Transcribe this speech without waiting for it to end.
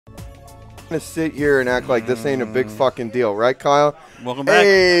to sit here and act like this ain't a big fucking deal, right, Kyle? Welcome back.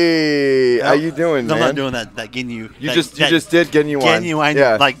 Hey, how you doing, man? I'm not doing that Ginyu. You just did Genuine.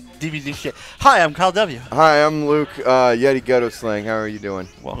 Yeah. Like DVD shit. Hi, I'm KyleW. Hi, I'm Luke. Yeti Ghetto Slang. How are you doing?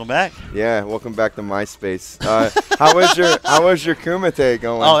 Welcome back. Yeah, welcome back to MySpace. How was your Kumite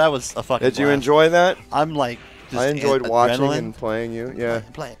going? Oh, that was a fucking. Did you enjoy that? I'm like. I enjoyed watching and playing you. Yeah.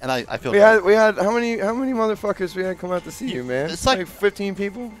 Play, and I feel. We had how many motherfuckers we had come out to see you, man? It's like 15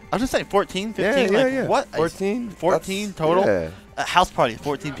 people. I was just saying 14, 15. Yeah. What? 14. 14 total. Yeah. A house party,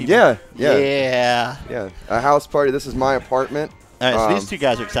 14 people. Yeah. A house party. This is my apartment. All right, so these two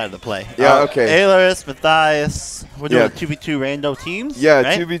guys are excited to play. Yeah, okay. Aylaris, Matthias. We're doing 2v2 random teams. Yeah,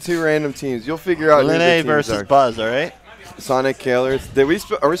 right? 2v2 random teams. You'll figure out who the teams versus are. Buzz, all right? Sonic Killers. Are we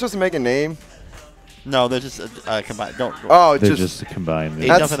supposed to make a name? No, they're just combined. Don't. Oh, they're just combined.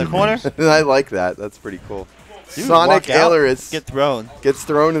 Jump in the corner. I like that. That's pretty cool. Dude, Sonic Killers gets thrown. Gets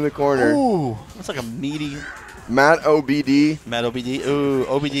thrown in the corner. Ooh, that's like a meaty. Matt OBD. Matt OBD. Ooh,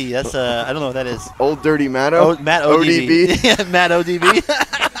 OBD. That's I don't know what that is. Old Dirty Matto. Matt ODB. Yeah, Matt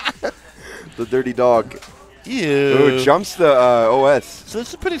ODB. The dirty dog. Ew. Ooh, jumps the OS. So this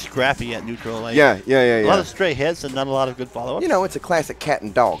is pretty scrappy at neutral. Like, yeah. A lot of straight hits and not a lot of good follow-ups. You know, it's a classic cat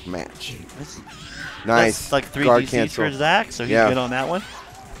and dog match. Nice. That's like 3 Guard DCs cancel. for Zach, so he's good on that one.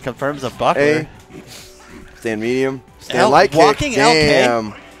 Confirms a buckler. Stand medium. Stand light kick. Walking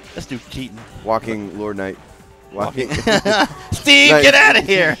Damn. LK. This dude cheating. Walking Lord Knight. Walking. Steve, nice. get out of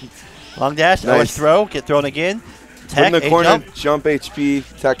here. Long dash. Nice. Throw. Get thrown again. Tech. In the corner. Jump HP.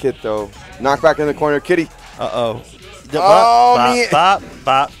 Tech hit though. Knock back in the corner. Kitty. Uh-oh. Bop.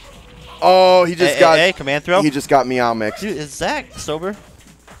 Bop. Oh, he just got. Command throw. He just got meow mixed. Dude, is Zach sober?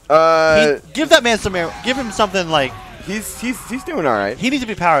 Give that man some air. Give him something like. He's doing all right. He needs to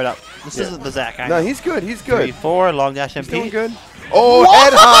be powered up. This isn't the Zach. No, he's good. He's good. 3, 4, long dash MP. He's doing good. Oh,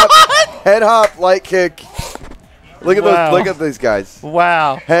 head hop. Head hop, light kick. Look at those. Look at these guys.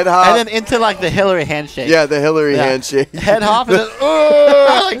 Wow. Head hop. And then into like the Hillary handshake. Yeah, the Hillary handshake. Head hop and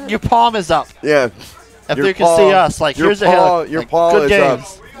then like your palm is up. Yeah. If they can see us, like here's the Hillary. Your paw is up.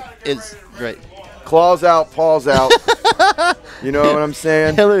 It's great. Claws out, paws out. You know what I'm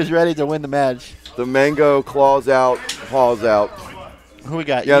saying? Hillary's ready to win the match. The mango claws out, paws out. Who we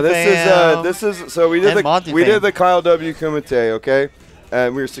got? Yeah, this is so we did the KyleW Kumite, okay?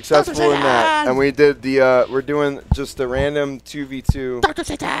 And we were successful in that. And we did the we're doing just the random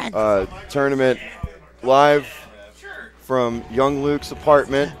 2v2 tournament live from Young Luke's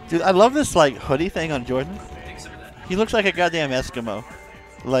apartment. Dude, I love this like hoodie thing on Jordan. He looks like a goddamn Eskimo.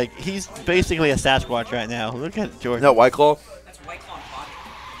 Like he's basically a Sasquatch right now. Look at Jordan. No, White Claw.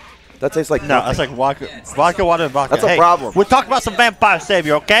 That tastes like that's like vodka, water, and vodka. That's a problem. We're talking about some vampire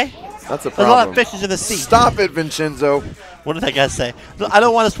savior, okay? That's a problem. There's a lot of fishes in the sea. Stop it, Vincenzo. What did that guy say? I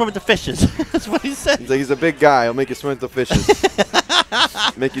don't want to swim with the fishes. That's what he said. He's like, he's a big guy. He'll make you swim with the fishes.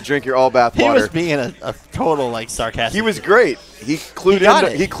 Make you drink your all bath water. He was being a total like sarcastic. He was great. He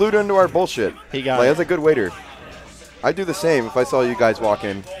clued into our bullshit. He got it. That's a good waiter. I'd do the same if I saw you guys walk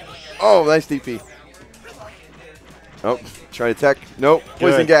in. Oh, nice DP. Oh, try to tech. Nope.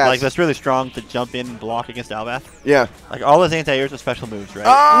 Poison gas. Like that's really strong to jump in and block against Albath. Yeah. Like all his anti-airs are special moves, right?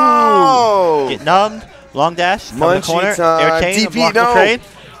 Oh! Ooh. Get numbed. Long dash. From the corner. Time. Air chain. DP, no. Trade.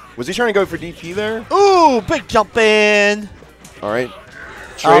 Was he trying to go for DP there? Ooh, big jump in. All right.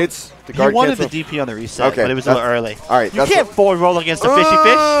 Trades. He wanted the DP on the reset, but it was a little early. All right. You can't forward roll against a fishy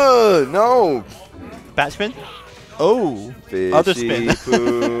fish. No. Bat spin. Oh. Fishy other spin.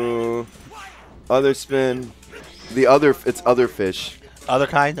 Poo. Other spin. It's other fish. Other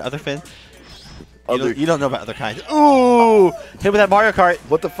kind, other fin. You don't know about other kinds. Ooh, hit with that Mario Kart.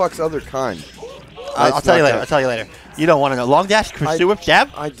 What the fuck's other kind? I'll tell you later. I'll tell you later. You don't want to know. Long dash, pursue whip, jab.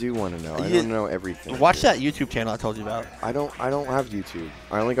 I do want to know. I don't know everything. Watch that YouTube channel I told you about. I don't have YouTube.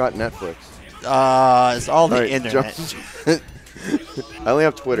 I only got Netflix. It's all the internet. I only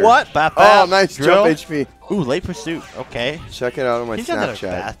have Twitter. What? Oh, nice drill. jump HP. Ooh, late pursuit. Okay. Check it out on my He's Snapchat. got another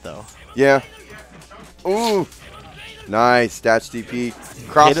bath though. Yeah. Ooh. Nice. Stats DP.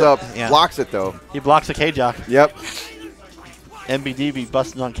 Cross up. Blocks it, though. He blocks a K-Jock. Yep. MBD be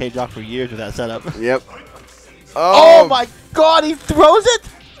busting on K-Jock for years with that setup. Yep. Oh, my God. He throws it?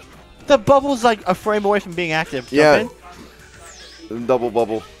 The bubble's like a frame away from being active. Yeah. Double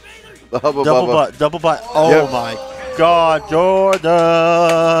bubble. Double butt. Oh, my God.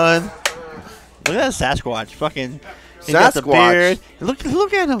 Jordan. Look at that Sasquatch. Fucking... He's got the beard.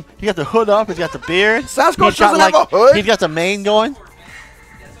 Look at him. He got the hood up. He's got the beard. Sasquatch doesn't have a hood. He's got the mane going.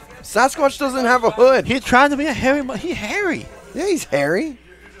 Sasquatch doesn't have a hood. He's trying to be a hairy. He's hairy. Yeah, he's hairy.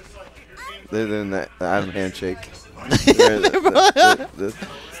 They're doing that Adam handshake.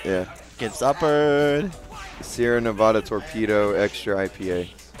 Yeah. gets uppered. Sierra Nevada Torpedo Extra IPA.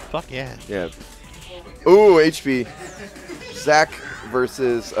 Fuck yeah. Yeah. Ooh, HP. Zach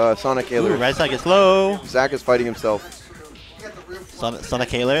versus Sonic Ooh, Ailers. right side gets low. Zach is fighting himself. Sonic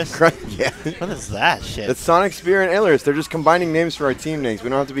Ailers? Yeah. What is that shit? It's Sonic Spear and Ailers. They're just combining names for our team names. We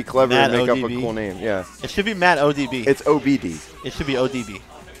don't have to be clever Matt and make ODB. up a cool name. Yeah. It should be Matt ODB. It's OBD. It should be ODB.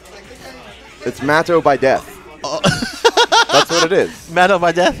 It's Matto by Death. Oh. That's what it is. Matto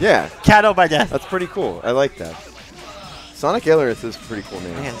by death? Yeah. Cato by death. That's pretty cool. I like that. Sonic Ailers is a pretty cool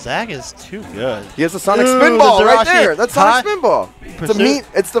name. Man, Zach is too good. He has a Sonic Ooh, Spinball the right Zerashi. there. That's Sonic Spinball. Pursuit.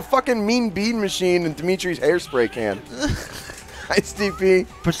 It's the fucking mean bean machine in Dimitri's hairspray can. Nice DP.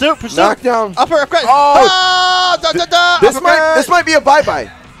 Pursuit. Knockdown. Uppercut. Oh! This might be a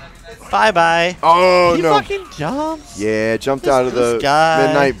bye-bye. Bye-bye. Oh, He no. fucking jumps. Yeah, jumped out of the guy.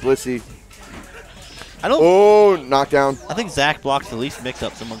 Midnight Blissey. I don't. Oh, knockdown. I think Zach blocks the least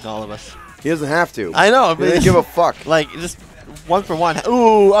mix-ups among all of us. He doesn't have to. I know. He But doesn't give a fuck. Like, just one for one.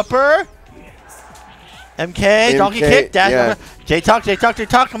 Ooh, upper. MK, donkey kick, dash. yeah.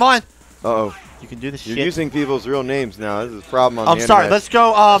 J-Talk, come on. Uh-oh. You can do this You're shit. using people's real names now. This is a problem on I'm the sorry. internet. Let's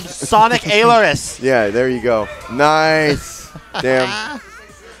go Sonic Ailers. Yeah, there you go. Nice. Damn.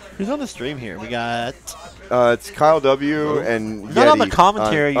 Who's on the stream here? We got... It's KyleW and Not on Yeti the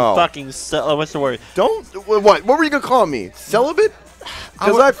commentary, you oh. fucking... what's the word? Don't... What were you going to call me? Celibate?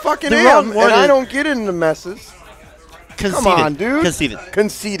 Because I fucking the am, wrong word and I is- don't get into messes. Conceited. Come on, dude. Conceited.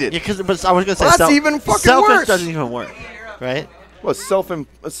 Conceited. Yeah, but I was gonna say Well, that's even fucking selfish worse. doesn't even work, right? What,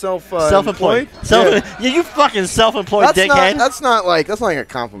 self-employed? Self-employed. Yeah. Yeah, you fucking self-employed dickhead. That's not like a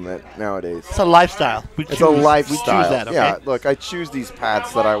compliment nowadays. It's a lifestyle. It's a lifestyle. We choose that, okay? Yeah, look, I choose these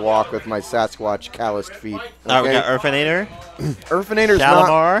paths that I walk with my Sasquatch calloused feet. Okay? All right, we got Urfinator. Urfinator's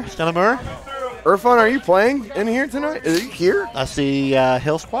not... Shalimar. Irfan, are you playing in here tonight? Are you here? I see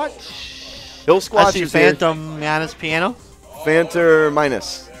Hill Squat. Hill I Squatch see is here. Phantom Manus Piano. Fanter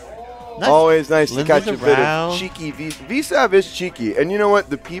minus. Nice. Always nice to Lindsay's catch a bit around. of cheeky. VSAV is cheeky. And you know what?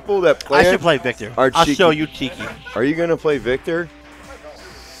 The people that play I should it play Victor. are I'll cheeky. show you cheeky. Are you going to play Victor?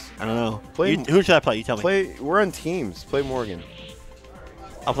 I don't know. Play- Who should I play? You tell me. We're on teams. Play Morgan.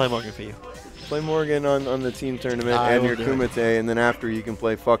 I'll play Morgan for you. Play Morgan on the team tournament I and will your do Kumite, and then after you can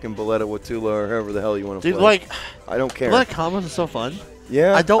play fucking Boletta Watula or however the hell you want to Dude, play. like, I don't care. Boletta combos are so fun.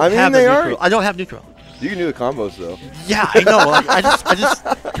 Yeah, I don't mean, have they the are. neutral. I don't have neutral. You can do the combos though. Yeah, I know. Like, I just.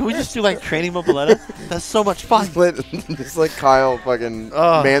 Can we just do like training mode Boletta? That's so much fun. Just like Kyle fucking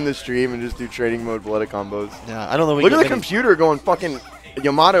Ugh. man the stream and just do trading mode Boletta combos. Yeah, I don't know. Look at the computer going fucking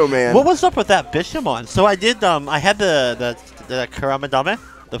Yamato man. What was up with that Bishamon? So I did. I had the Karamadame,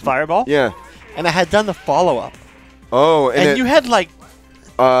 the fireball. Yeah. And I had done the follow up. Oh, And you had like.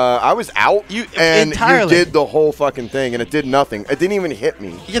 I was out, and entirely. you did the whole fucking thing, and it did nothing. It didn't even hit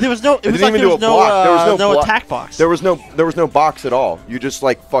me. Yeah, there was no. It was didn't like even there do was a no. block. There was no no block. attack box. There was no box at all. You just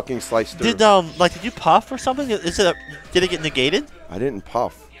like fucking sliced through. Did you puff or something? Did it get negated? I didn't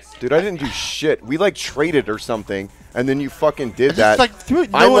puff, dude. I didn't do shit. We like traded or something, and then you fucking did I that. just, like, threw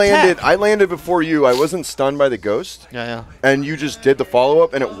it, no attack. I landed before you. I wasn't stunned by the ghost. Yeah. And you just did the follow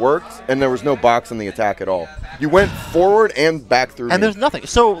up, and it worked. And there was no box on the attack at all. You went forward and back through. And me. there's nothing.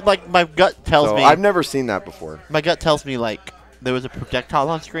 So like my gut tells me. I've never seen that before. My gut tells me like there was a projectile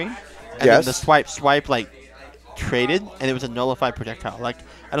on screen, and Yes. then the swipe like traded, and it was a nullified projectile. Like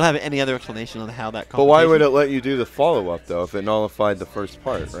I don't have any other explanation on how that. But why would it let you do the follow up though if it nullified the first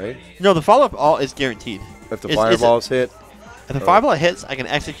part, right? No, the follow up all is guaranteed. If the fireballs hit. If the fireball hits, I can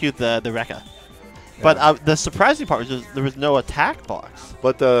execute the Rekka. But the surprising part was just there was no attack box.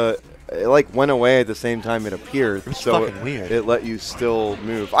 But it like went away at the same time it appeared. It was so fucking weird. It let you still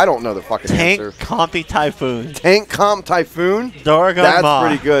move. I don't know the fucking Tank answer. Compy Typhoon. Tank Comp Typhoon? Doragon That's Maw.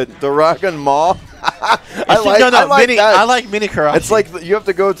 pretty good. Doragon Maw. I like mini Karashi. It's like you have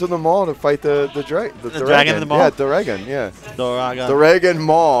to go to the mall to fight the dragon in the mall? Yeah, Doragon, yeah. Doragon. Doragon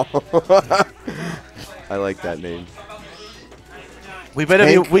Mall. I like that name. We better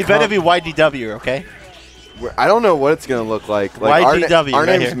be YDW, okay? I don't know what it's going to look like. Like YDW our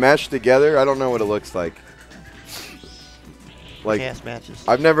right names here. meshed together. I don't know what it looks like. Like Chaos matches.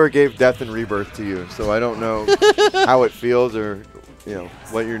 I've never gave death and rebirth to you, so I don't know how it feels or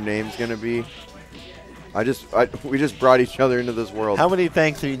what your name's going to be. We just brought each other into this world. How many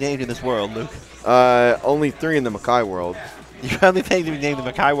things are you named in this world, Luke? Only 3 in the Makai world. How many things have you named in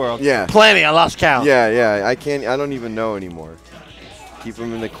the Makai world? Yeah. Plenty. I lost count. Yeah. I don't even know anymore. Keep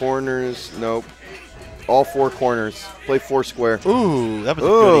them in the corners. Nope. All 4 corners. Play 4 square. Ooh, that was a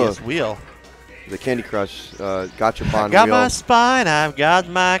goodiest wheel. the Candy Crush gachapon Got wheel. my spine, I've got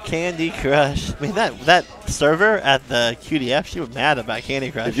my Candy Crush. I mean, that server at the QDF, she was mad about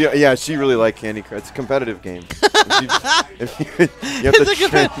Candy Crush. Yeah, she really liked Candy Crush. It's a competitive game. you have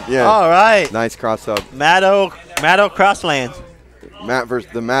to All right. Nice cross up. Matto Crossland. Matt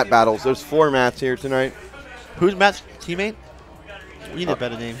versus the Matt battles. There's 4 Matts here tonight. Who's Matt's teammate? We need a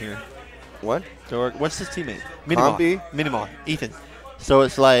better name here. What? What's his teammate? Minimar. Ethan. So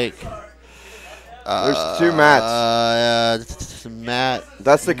it's like. There's 2 Matts. Matt.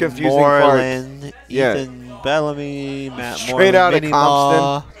 That's the confusing Moreland, part. Ethan Bellamy, Matt Straight Moreland, out of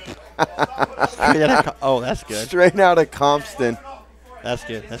Minimar. Compton. Oh, that's good. Straight out of Compton. That's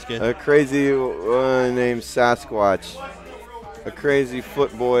good. That's good. A crazy named Sasquatch. A crazy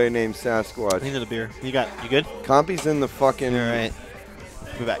foot boy named Sasquatch. I need a beer. You good? Compy's in the fucking. All right.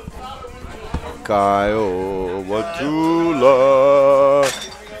 Be back. KyleW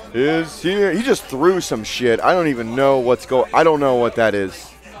is here. He just threw some shit. I don't even know what's going. I don't know what that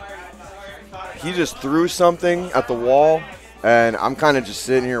is. He just threw something at the wall, and I'm kind of just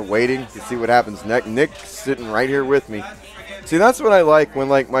sitting here waiting to see what happens next. Nick's sitting right here with me. See, that's what I like when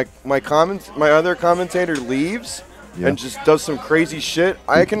like my other commentator leaves. Yeah. And just does some crazy shit.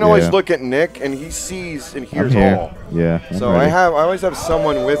 I can always look at Nick, and he sees and hears all. Yeah. So I always have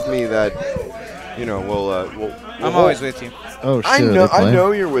someone with me that, you know, will. I'm always with you. Oh shit! I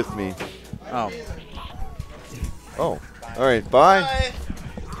know you're with me. Oh. Oh. All right. Bye.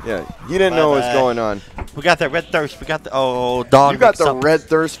 Yeah. You didn't know what was going on. We got that red thirst. We got the dog. You got the red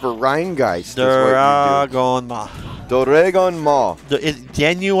thirst for Rheingeist. Dragon Ma. Doregon Ma. It's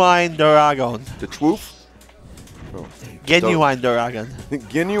genuine Dragon. The twoof. Genuine Dragon.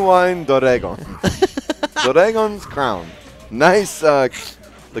 Genuine Doregon. Doregon's crown. Nice. The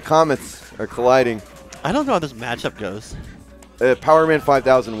comets are colliding. I don't know how this matchup goes. Powerman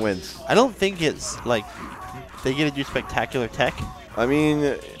 5000 wins. I don't think it's like they get to do spectacular tech. I mean,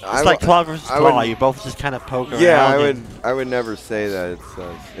 it's like Claw versus Claw. You both just kind of poke around. Yeah, I would never say that it's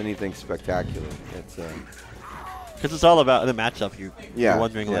anything spectacular. It's because it's all about the matchup. You're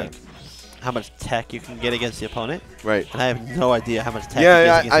wondering like how much tech you can get against the opponent. Right. And I have no idea how much tech you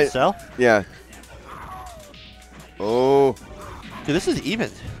get against yourself. Yeah. Oh. Dude, this is even.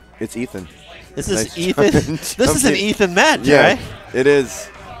 It's Ethan. This is Ethan. This is an Ethan match, right? It is.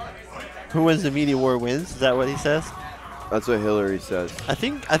 Who wins the Media War wins. Is that what he says? That's what Hillary says. I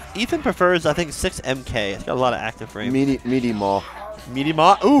think Ethan prefers 6 MK. It's got a lot of active frame. Meaty Maw. Meaty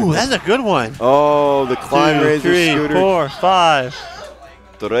Maw. Ooh, that's a good one. Oh, the Climb Razor 3, scooter. 4, 5.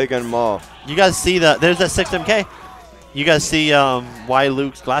 Dragon Maw. You guys see there's that 6 MK. You guys see why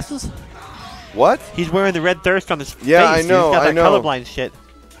Luke's glasses? What? He's wearing the red thirst on his face. Yeah, I know. He's got that I know. colorblind shit.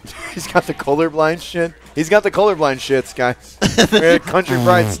 He's got the colorblind shit. He's got the colorblind shits, guys. We're at Country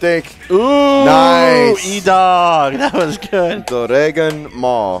Fried Steak. Ooh, nice. E-Dog. That was good. Dragon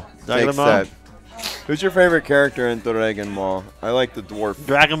Maw takes Maw? that. Who's your favorite character in Dragon Maw? I like the dwarf.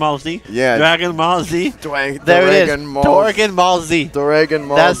 Dragon Ball Z? Yeah. Dragon Ball Z? There it is. Dragon Ball Z. Dragon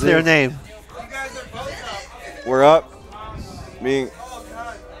Ball That's Z. their name. We're up. Me.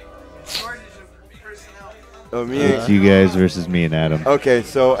 Oh, me. It's you guys versus me and Adam. Okay,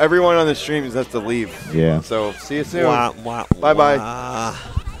 so everyone on the stream has to leave. Yeah. So see you soon. Bye-bye.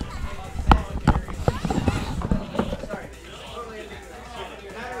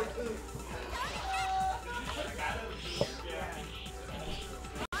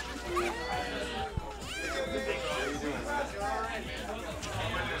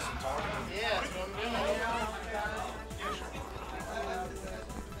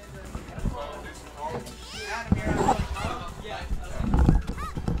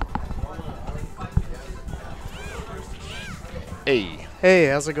 Hey, Hey,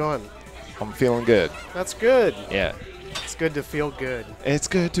 how's it going? I'm feeling good. That's good. Yeah. It's good to feel good. It's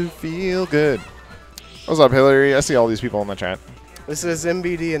good to feel good. What's up, Hillary? I see all these people in the chat. This is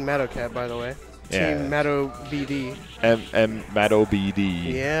MBD and Mattocat, by the way. Yeah. Team Matto BD. Matto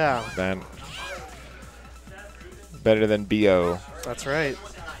BD. Yeah, Then better than BO. that's right.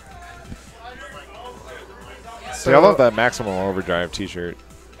 See, I love that Maximum Overdrive T-shirt.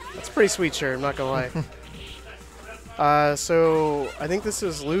 That's a pretty sweet shirt, I'm not going to lie. So I think this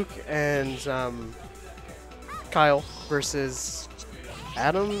is Luke and Kyle versus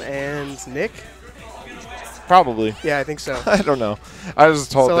Adam and Nick. Probably. Yeah, I think so. I don't know. I was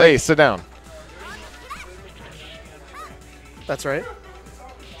told, So, hey, like- sit down. That's right.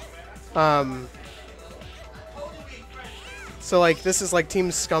 So like this is like team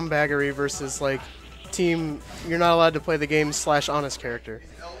scumbaggery versus like team you're not allowed to play the game / honest character.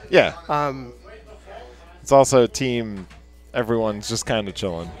 Yeah. It's also team everyone's just kind of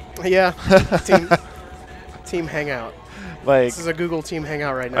chilling. Yeah. Team hangout. Like, This is a Google Team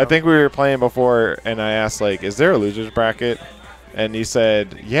hangout right now. I think we were playing before, and I asked, like, is there a loser's bracket? And he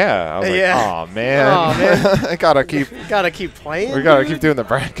said, yeah. I was like, oh, man. Oh, man. I gotta keep playing. We gotta keep doing the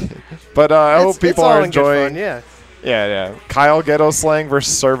bracket. But I hope people are enjoying. Yeah. Yeah. Kyle Ghetto Slang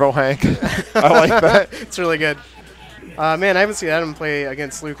versus Servo Hank. I like that. It's really good. Man, I haven't seen Adam play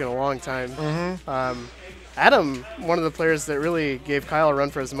against Luke in a long time. Adam, one of the players that really gave Kyle a run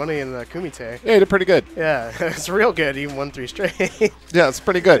for his money in the Kumite. Yeah, he did pretty good. Yeah, it's real good. He won 3 straight. Yeah, it's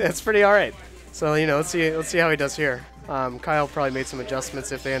pretty good. It's pretty all right. So let's see how he does here. Kyle probably made some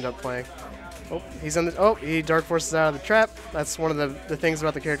adjustments if they end up playing. Oh, he dark forces out of the trap. That's one of the things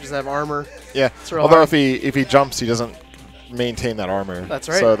about the characters that have armor. Yeah. Although if he jumps, he doesn't maintain that armor. That's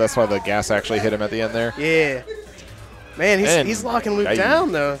right. So that's why the gas actually hit him at the end there. Yeah. Man, he's locking Luke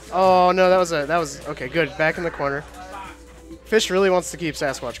down though. Oh no, that was okay. Good, back in the corner. Fish really wants to keep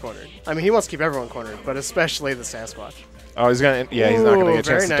Sasquatch cornered. I mean, he wants to keep everyone cornered, but especially the Sasquatch. Oh, he's not gonna get a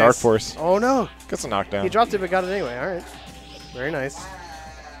chance to dark force. Oh no, gets a knockdown. He dropped it, but got it anyway. All right, very nice.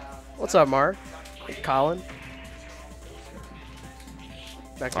 What's up, Mark? Colin.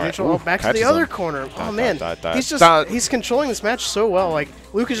 Back to neutral. Back to the other corner. Oh man, he's controlling this match so well. Like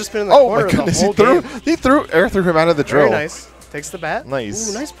Luke has just been in the corner the whole game. He threw him out of the drill. Very nice. Takes the bat.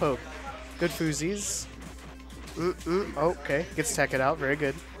 Nice. Ooh, nice poke. Good foozies. Okay, gets tech it out. Very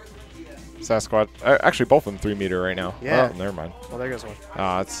good. Sasquatch. Actually, both of them 3 meter right now. Yeah. Oh, never mind. Well, there goes one.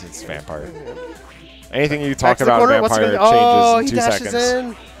 It's vampire. Anything you talk about vampire changes in 2 seconds.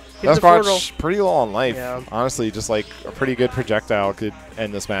 In. Sasquatch pretty low on life. Yeah. Honestly, just like a pretty good projectile could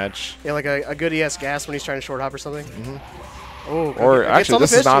end this match. Yeah, like a good ES gas when he's trying to short hop or something. Oh, or actually,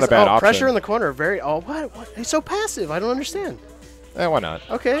 this is not a bad option. Pressure in the corner. What? He's so passive. I don't understand. Why not?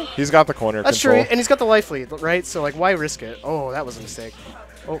 Okay. He's got the corner That's control. true, and he's got the life lead, right? So, like, why risk it? Oh, that was a mistake.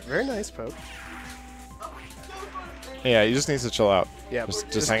 Oh, very nice poke. Yeah, he just needs to chill out. Yeah,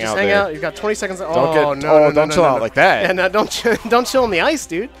 just hang out hang there. Out. You've got 20 seconds. Don't chill out like that. Yeah, no, don't chill on the ice,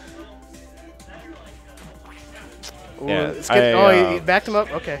 dude. Ooh, yeah, he backed him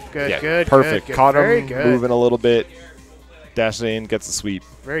up. Okay, good, yeah, good, perfect. Good. Caught very him good. Moving a little bit. Dashed in, gets the sweep.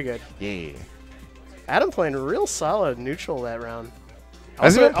 Very good. Yeah. Adam playing real solid neutral that round.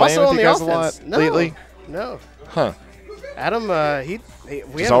 Has he been playing with you guys a lot lately? No. Huh. Adam,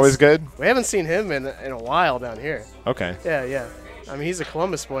 he's always good. We haven't seen him in a while down here. Okay. Yeah. I mean, he's a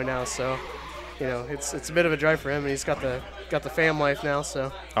Columbus boy now, so it's a bit of a drive for him, and he's got the fam life now.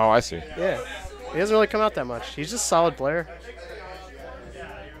 So. Oh, I see. Yeah. He doesn't really come out that much. He's just a solid player.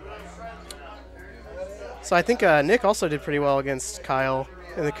 So I think Nick also did pretty well against Kyle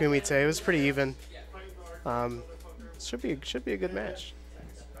in the Kumite. It was pretty even. Should be a good match.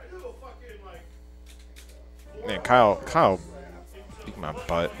 Man, Kyle beat my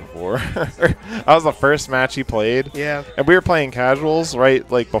butt before. That was the first match he played. Yeah. And we were playing casuals, right,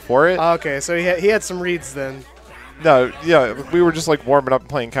 like before it. Okay, so he had some reads then. No, yeah, we were just like warming up and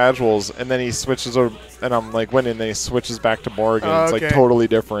playing casuals, and then he switches over, and I'm like winning, and then he switches back to Morgan. It's like totally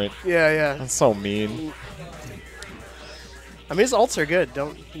different. Yeah. That's so mean. I mean, his ults are good.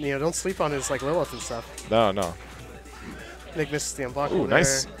 Don't sleep on his like Lilith and stuff. No. Nick misses the unblock. Ooh,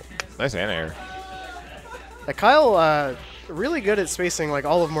 nice anti-air. Kyle, really good at spacing like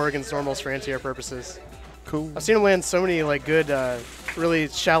all of Morgan's normals for anti-air purposes. Cool. I've seen him land so many like good, really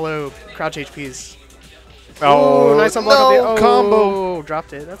shallow crouch HPs. Oh, nice unblock. No combo.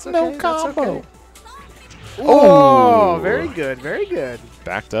 Dropped it. That's okay. No combo. Okay. Oh, very good. Very good.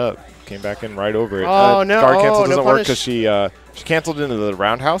 Backed up. Came back in right over it. Oh, no. Guard cancel no doesn't work punish. because she canceled into the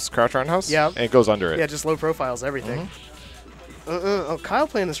roundhouse, crouch roundhouse. Yeah. And it goes under it. Yeah, just low profiles, everything. Oh, Kyle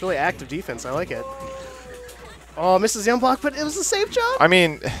playing this really active defense. I like it. Oh, misses the unblock, but it was a safe job. I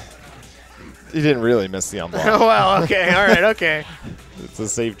mean, he didn't really miss the unblock. Oh, well, okay. All right, okay. It's a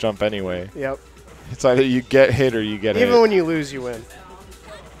safe jump anyway. Yep. It's either you get hit or you get hit. Even when you lose, you win.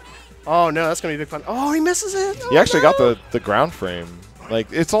 Oh, no, that's going to be a big fun. Oh, he misses it. Oh, he actually got the ground frame. Like,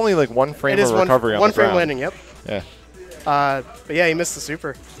 it's only like one frame of recovery on the ground. One frame landing, yep. Yeah. But yeah, he missed the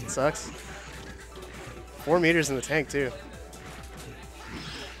super. It sucks. 4 meters in the tank, too.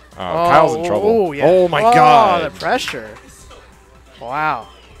 Kyle's in trouble. Oh, yeah. Oh, my God. The pressure. Wow.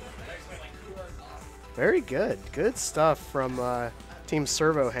 Very good. Good stuff from Team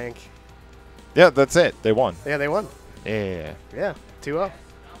Servo Hank. Yeah, that's it. They won. Yeah, they won. Yeah. Yeah, 2-0.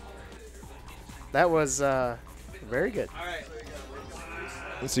 That was very good.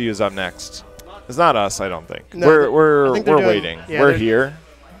 Let's see who's up next. It's not us, I don't think. No, we're doing, waiting. Yeah, we're here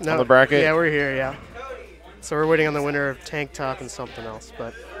on the bracket. Yeah, we're here, yeah. So we're waiting on the winner of Tank Top and something else.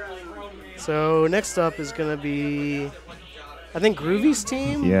 But so next up is going to be I think Groovy's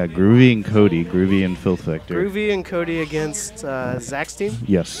team. Yeah, Groovy and Cody. Groovy and Filth Vector. Groovy and Cody against Zach's team.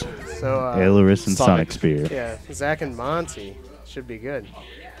 Yes. So Ailerus and Sonic Spear. Yeah, Zach and Monty should be good.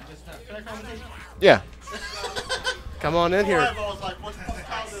 Yeah. Come on in here.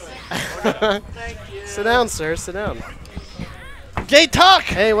 Sit down, sir. Sit down. Jay Talk!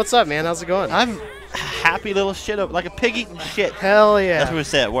 Hey, what's up, man? How's it going? I'm happy little shit, like a pig eating shit. Hell yeah. That's what we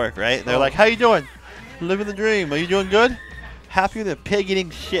say at work, right? They're like, how you doing? Living the dream. Are you doing good? Happy than a pig eating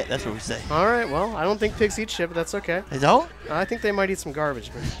shit. That's what we say. All right, well, I don't think pigs eat shit, but that's okay. They don't? I think they might eat some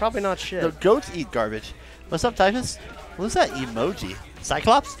garbage, but probably not shit. The goats eat garbage. What's up, Typhus? What's that emoji?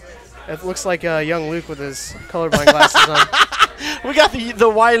 Cyclops? It looks like young Luke with his colorblind glasses on. We got the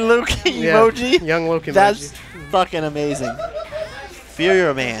white Luke emoji. Yeah, young Luke emoji. That's fucking amazing. Fear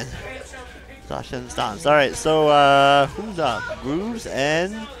your man. Sasha and Stans. All right, so who's up? Grooves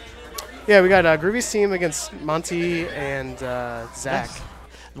and... Yeah, we got Groovy's team against Monty and Zach.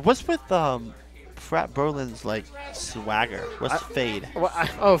 What's with Frat Berlin's like swagger? What's Fade?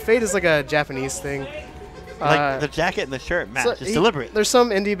 Oh, Fade is like a Japanese thing. Like the jacket and the shirt match. So it's deliberate. There's some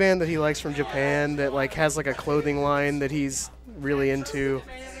indie band that he likes from Japan that like has like a clothing line that he's really into.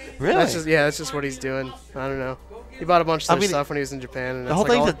 Really? That's just what he's doing. I don't know. He bought a bunch of their stuff when he was in Japan. And the whole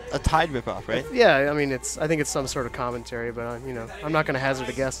thing's a Tide ripoff, right? Yeah, I mean, I think it's some sort of commentary, but I'm not going to hazard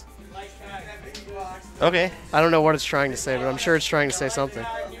a guess. Okay. I don't know what it's trying to say, but I'm sure it's trying to say something.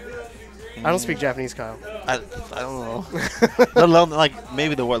 I don't speak Japanese, Kyle. I don't know. Let alone like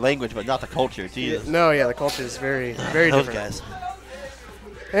maybe the word language, but not the culture. Jesus. No, yeah, the culture is very, very Those different. guys.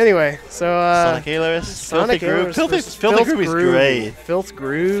 Anyway, so Sonic Ailerus, Filthy Groove. Filthy Groove is great. Filth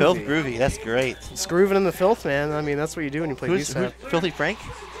Groovy. Filth Groovy, that's great. It's grooving in the filth, man. I mean, that's what you do when you play Who's B-side. Filthy Frank?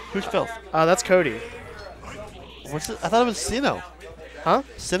 Who's Filth? That's Cody. What's it? I thought it was Sinnoh. Huh?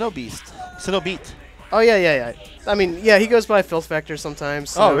 Sinnoh Beast. Sinnoh Beat. Oh, yeah. I mean, yeah, he goes by Filth Vector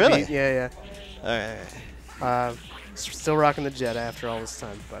sometimes. Oh, really? Yeah. All right. Still rocking the Jet after all this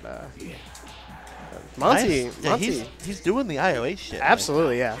time, but Monty, nice. Yeah, he's doing the IOH shit.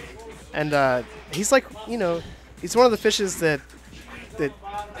 Absolutely, yeah. And he's like, he's one of the fishes that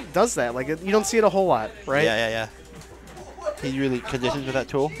does that. Like, you don't see it a whole lot, right? Yeah. He really conditions with that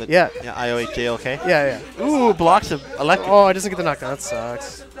tool? Yeah. IOH JLK? Yeah. Ooh, blocks of electric. Oh, it doesn't get the knockdown. That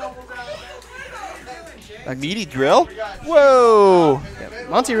sucks. A meaty drill? Whoa! Yeah,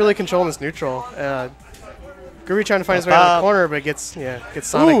 Monty really controlling this neutral. Groovy trying to find his way out of the corner, but gets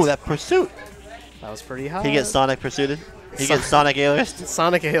Sonic. Ooh, that pursuit. That was pretty hot. He gets Sonic pursuited. He gets Sonic Ailerus.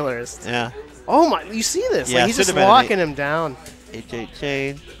 Sonic Ailerus. Yeah. Oh my! You see this? Yeah, like, he's just locking him down. H8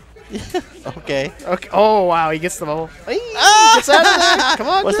 chain. Okay. Oh wow! He gets the bubble. He gets out of there. Come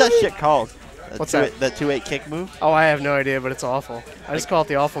on, what's Groovy. that shit called? What's that? That 2-8 kick move? Oh, I have no idea, but it's awful. I just call it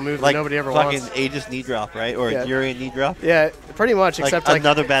the awful move that nobody ever wants. Fucking Aegis knee drop, right? Or a Urian knee drop? Yeah, pretty much, except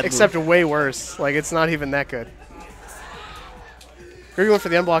another bad except move. way worse. Like, it's not even that good. Groovy went for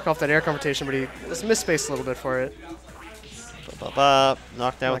the unblock off that air confrontation, but he just misspaced a little bit for it.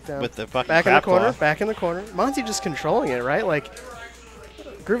 Knocked down with the fucking back in the corner. claw. Back in the corner. Monty just controlling it, right? Like,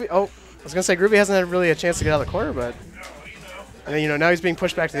 Groovy. Oh, I was gonna say Groovy hasn't had really a chance to get out of the corner, but. And then, now he's being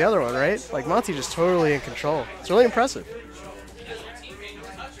pushed back to the other one, right? Like, Monty just totally in control. It's really impressive.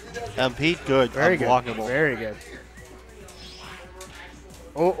 Pete, good. Very good. Unblockable. Very good.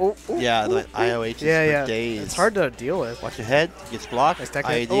 Oh. Yeah, the IOH is for days. It's hard to deal with. Watch your head. Gets blocked. Nice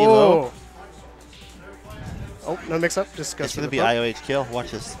IAD low. Oh, no mix-up. Just goes It's for going to the be poke. IOH kill. Watch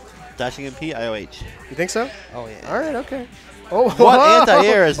this. Dashing MP, IOH. You think so? Oh, yeah. All right, okay. Oh, what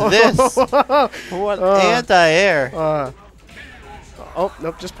anti-air is this? What anti-air? Oh,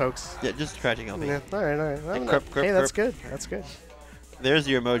 nope, just pokes. Yeah, just trashing LB. Yeah, all right. Hey, hey, that's good. That's good. There's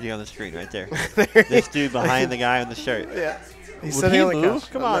your emoji on the screen right there. This dude behind the guy on the shirt. Yeah. He's Would sitting he on the move?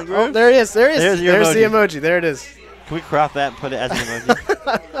 couch. Come on, Oh, Grooves. there he is. There he is. There's the emoji. There it is. Can we crop that and put it as an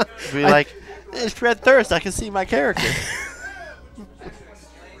emoji? Be like, it's Red Thirst. I can see my character.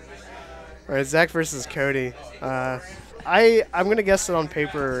 All right, Zach versus Cody. I'm going to guess that on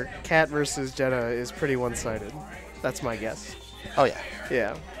paper, Cat versus Jetta is pretty one-sided. That's my guess. Oh, yeah.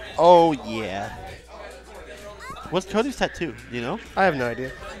 Yeah. Oh, yeah. What's Cody's tattoo? Do you know? I have no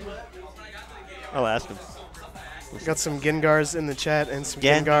idea. I'll ask him. Got some Gengars in the chat and some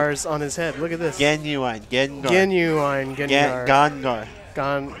Gengars on his head. Look at this. Genuine. Gengar. Genuine Gengar. Gongar.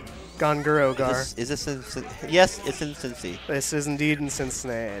 Gonguro Gar. Is this in yes, it's in Cincy. This is indeed in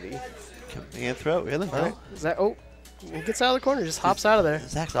Cincinnati. Command throw? Really? All right. He gets out of the corner, just hops out of there.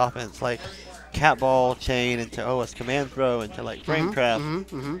 Zach's offense, like cat ball, chain into it's command throw into like frame trap.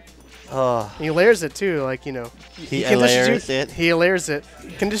 Oh. He layers it too, like, you know. He conditions layers it? He layers it.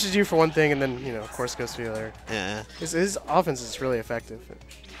 Conditions you for one thing, and then, you know, of course, goes to the other. Yeah. His offense is really effective.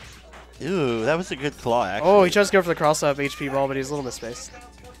 Ooh, that was a good claw, actually. Oh, he tries to go for the cross-up HP ball, but he's a little misspaced.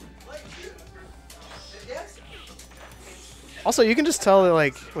 Also, you can just tell that,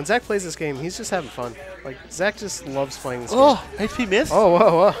 like, when Zach plays this game, he's just having fun. Like, Zach just loves playing this game. Oh, HP missed? Oh,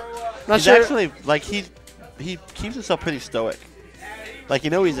 whoa, whoa. Not He's sure. actually, like, he keeps himself pretty stoic. Like,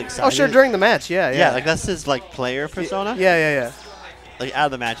 you know he's excited. Oh, sure, during the match, yeah. Yeah, like, that's his, like, player persona. Yeah. Like, out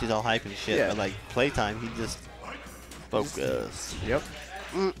of the match, he's all hype and shit. Yeah. But, like, playtime, he just focus. Yep.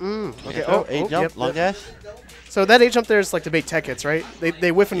 Okay, A jump, yep, long dash. So that A jump there is like the bait tech hits, right? They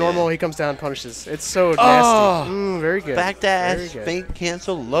whiff a normal, he comes down, punishes. It's so Oh! nasty. Very good. Back Very dash, good. feint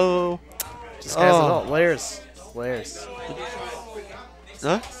cancel, low. Just has it all. Layers.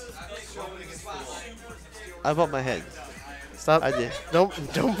 Huh? I bumped my head. Stop. I did.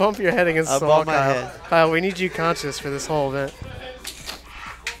 Don't bump your head against I the wall, bumped my Kyle. head. Kyle, we need you conscious for this whole event.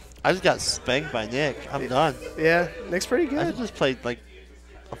 I just got spanked by Nick. I'm done. Yeah, Nick's pretty I good. should just play, like,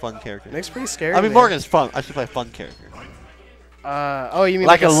 a fun character. Nick's pretty scary. I mean, man. Morgan's fun. I should play a fun character. Oh, you mean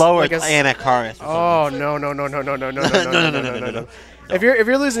Like a s- lower like a Anakaris. Oh no. No. If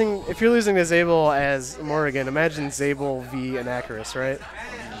you're losing to Zabel as Morrigan, imagine Zabel v Anakaris, right?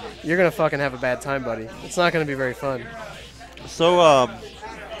 You're gonna fucking have a bad time, buddy. It's not gonna be very fun. So,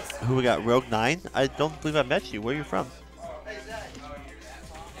 who we got? Rogue 9? I don't believe I met you. Where are you from?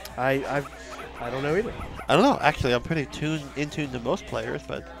 I don't know either. I don't know. Actually, I'm pretty in tune to most players,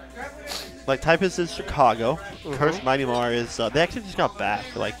 but like Typus is Chicago. Curse Mighty Mar is. They actually just got back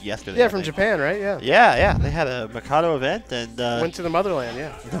like yesterday. Yeah, I from think. Japan, right? Yeah. Yeah. They had a Mikado event and Went to the motherland,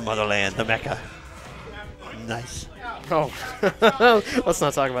 yeah. the motherland, the Mecca. Nice. Oh, let's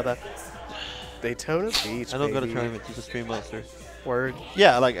not talk about that. Daytona Beach. I don't go to baby. tournaments. Just a stream monster. Word.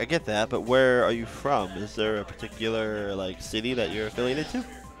 Yeah, like I get that, but where are you from? Is there a particular like city that you're affiliated to?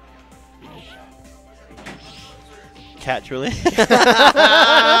 Catch really?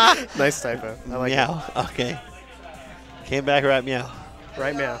 Nice typo. I like meow. Okay. Came back right meow. it.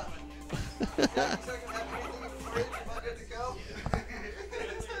 Right meow.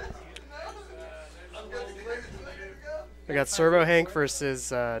 We got Servo Hank versus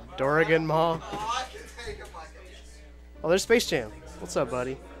Dorrigan Maw. Oh, there's Space Jam. What's up,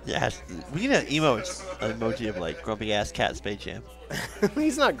 buddy? Yeah, we need an emoji of like grumpy ass cat Space Jam.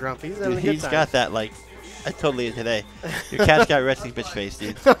 He's not grumpy. He's having Dude, a good he's time. got that like. I totally did today. Your cat's got resting bitch face,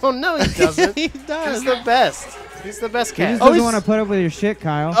 dude. Oh no, he doesn't. He does. He's the best. He's the best He cat. just doesn't he's- want to put up with your shit,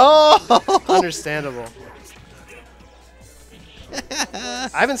 Kyle. Oh. Understandable. I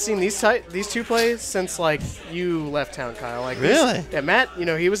haven't seen these two plays since like you left town, Kyle. Like Really? Yeah, Matt. You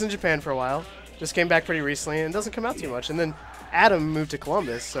know he was in Japan for a while. Just came back pretty recently and doesn't come out too much. And then Adam moved to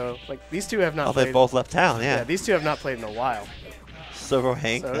Columbus, so like these two have not. Oh, played. they both left town. Yeah, Yeah. these two have not played in a while. Silver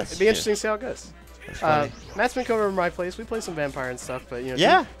Hank. So that's it'd be interesting to see how it goes. That's funny. Matt's been coming over to my place. We play some Vampire and stuff, but you know,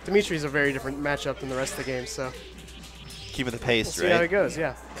 Yeah. Dimitri's a very different matchup than the rest of the game. So Keeping the we'll pace, see how it right? goes.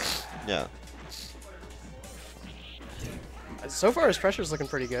 Yeah. Yeah. So far, his pressure's looking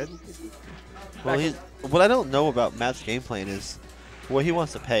pretty good. Well, what I don't know about Matt's game plan is what he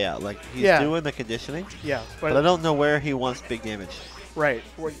wants to pay out. Like he's Yeah. doing the conditioning, Yeah, but I don't know where he wants big damage. right.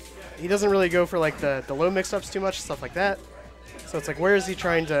 He doesn't really go for like the low mix-ups too much, stuff like that. So it's like, where is he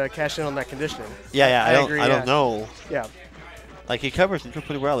trying to cash in on that conditioning? Yeah. I agree, I yeah. don't know. Yeah. Like he covers neutral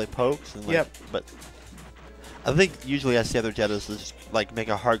pretty well. He pokes and like, Yep. but I think usually I see other Jettas just like make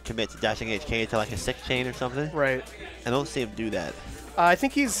a hard commit to dashing HK to like a 6 chain or something. Right. I don't see him do that. I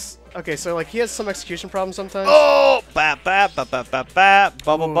think he's okay. So like he has some execution problems sometimes. Oh! Bap, bap, bap, bap, bap, bap.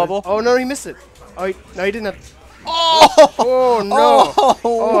 Bubble, Ooh. bubble. Oh no, he missed it. Oh no, he didn't have. Oh! Oh no!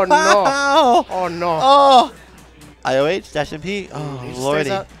 Oh no! wow. Oh no! Oh! IOH, dash MP. Oh, He just lordy.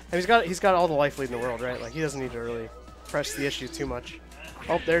 stays out. And he's got all the life lead in the world, right? Like he doesn't need to really press the issue too much.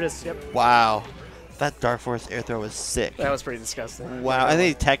 Oh, there it is. Yep. Wow. That Dark Force air throw was sick. That was pretty disgusting. Wow. And then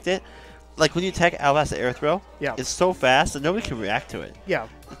he teched it. Like when you tech Outlast the air throw, Yeah. it's so fast that nobody can react to it. Yeah.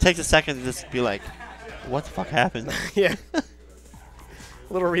 It takes a second to just be like, what the fuck happened? Yeah. A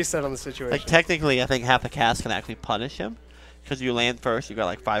little reset on the situation. Like technically, I think half the cast can actually punish him because you land first. You got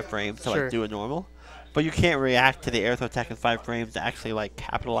like 5 frames to Sure. like do a normal, but you can't react to the air throw tech in 5 frames to actually like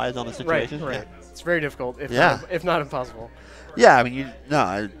capitalize on the Right. situation. Right. It's very difficult, Yeah. if not impossible. Yeah. I mean,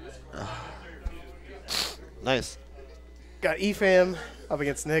 nice. Got EFAM up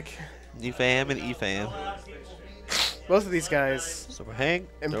against Nick. EFAM and EFAM. Both of these guys Super Hang.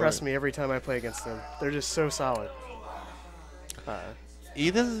 impress me every time I play against them. They're just so solid.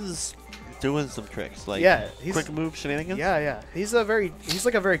 Ethan's doing some tricks, like he's quick move shenanigans. Yeah. He's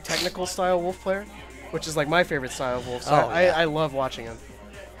like a very technical style Wolf player, which is like my favorite style of Wolf. So I love watching him.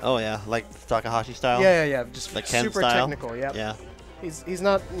 Oh yeah, like Takahashi style. Yeah. Just like Ken super style? technical. Yep. Yeah. He's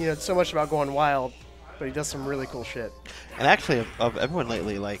not so much about going wild, but he does some really cool shit. And actually, of everyone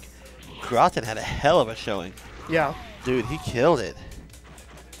lately, like Groton had a hell of a showing. Yeah. Dude, he killed it.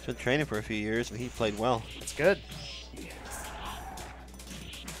 He's been training for a few years and he played well. It's good.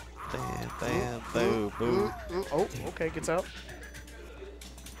 Bam, boom, boom. Oh, okay, gets out.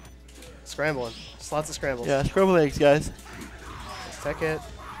 Scrambling. Just lots of scrambles. Yeah, scrambled eggs, guys. Tech it.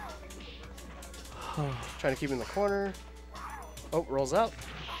 Trying to keep him in the corner. Oh, rolls out.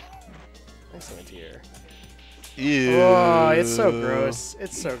 Nice anti-air. Ew. Oh, it's so gross.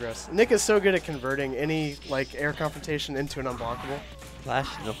 It's so gross. Nick is so good at converting any like air confrontation into an unblockable. Flash,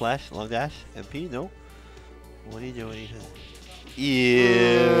 no flash, long dash, MP, no. What are you doing, Ethan?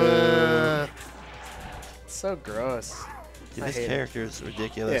 Ew. So gross. Dude, this character is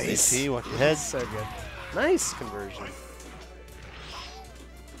ridiculous. Yeah, AP, watch your head. So good. Nice conversion.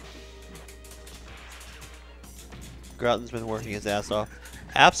 Grouton's been working his ass off.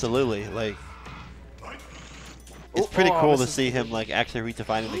 Absolutely, like it's pretty cool to see him like actually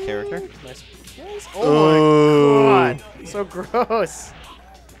redefining the character. Nice. Oh my god, so gross.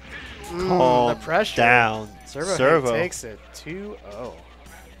 Calm the pressure. down. Servo takes it 2-0.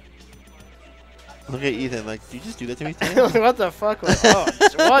 Look at Ethan, like, did you just do that to me, Ethan? What the fuck was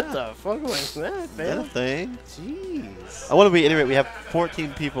what the fuck was that, man? Is that a thing? Jeez. I want to reiterate, we have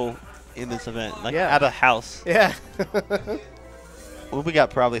 14 people in this event, like at a house. Yeah. Well, we got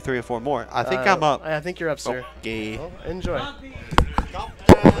probably 3 or 4 more. I think I'm up. I think you're up, sir. Okay. Well, enjoy.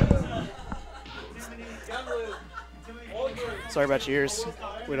 Sorry about your ears.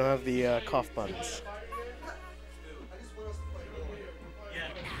 We don't have the cough buttons.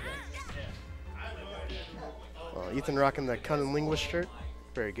 Ethan rocking the Cunnilinguist shirt.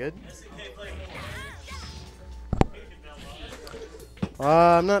 Very good.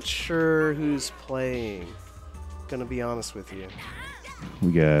 I'm not sure who's playing. Gonna be honest with you.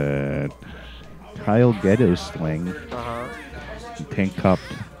 We got KyleW Sling. Tank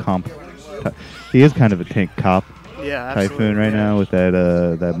comp. He is kind of a tank cop. Yeah, Typhoon right now with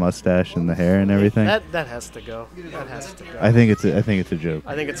that mustache and the hair and everything. That has to go. That has to go. I think it's a joke.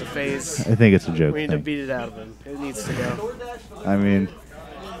 I think it's a phase. I think it's a joke. We need to beat it out of him. It needs to go. I mean,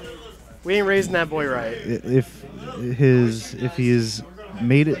 we ain't raising that boy right. If he's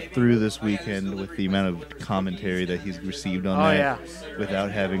made it through this weekend with the amount of commentary that he's received on that,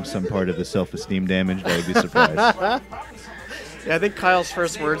 without having some part of the self-esteem damage, I would be surprised. Yeah, I think Kyle's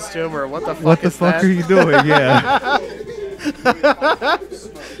first words to him were, "What the fuck? What the fuck are you doing?" Yeah.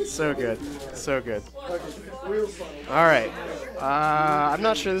 So good, so good. All right, I'm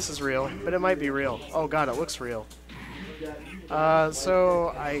not sure this is real, but it might be real. Oh god, it looks real.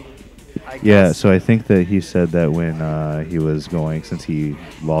 So I yeah, so I think that he said that when he was going, since he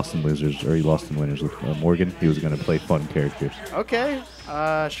lost in losers or he lost in winners with Morgan, he was going to play fun characters. Okay,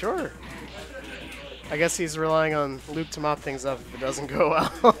 sure. I guess he's relying on Luke to mop things up if it doesn't go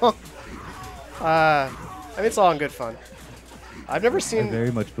well. I mean, it's all in good fun. I've never seen. I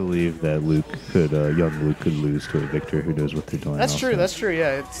very much believe that Luke could, young Luke could lose to a Victor who knows what they're doing. That's true. That's true.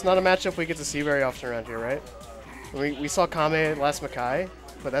 Yeah, it's not a matchup we get to see very often around here, right? We saw Kame last Makai,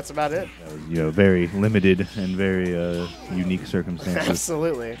 but that's about it. Very limited and very unique circumstances.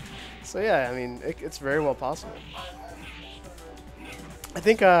 Absolutely. So yeah, I mean, it's very well possible. I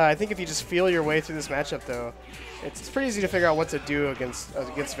think if you just feel your way through this matchup, though, it's pretty easy to figure out what to do against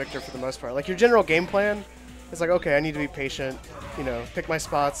Victor for the most part. Like your general game plan is like, okay, I need to be patient, pick my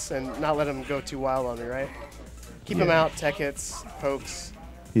spots and not let him go too wild on me, right? Keep him out, tech hits, pokes.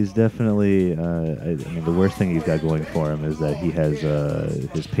 He's definitely. I mean, the worst thing he's got going for him is that he has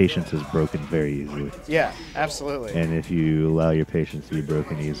his patience is broken very easily. Yeah, absolutely. And if you allow your patience to be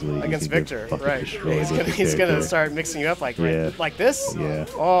broken easily against Victor, right? He's gonna start mixing you up like this. Yeah.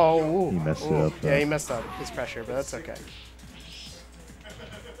 Oh, he messed it up. Yeah, he messed up his pressure, but that's okay.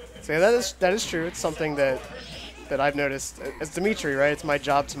 So yeah, that is true. It's something that I've noticed. As Dimitri, right? It's my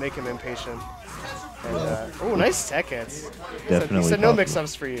job to make him impatient. And, oh, nice tech hits. Definitely. He said no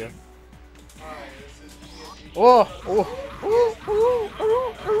mix-ups for you. Oh,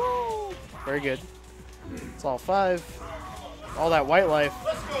 very good. It's all 5. All that white life.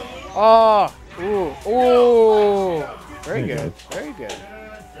 Oh, very good. Very good.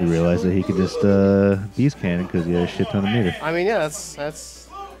 He realized that he could just beast cannon because he had a shit ton of meter. I mean, yeah, that's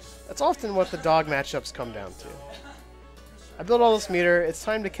often what the dog matchups come down to. I built all this meter. It's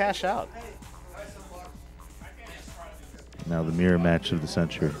time to cash out. Now the mirror match of the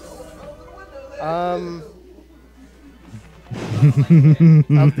century. Of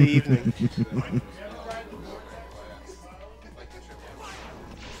the evening.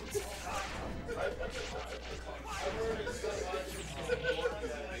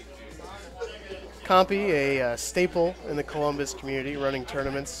 Compy, a staple in the Columbus community, running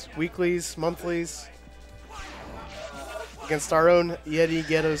tournaments, weeklies, monthlies, against our own Yeti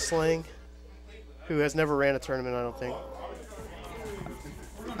Ghetto Slang, who has never ran a tournament, I don't think.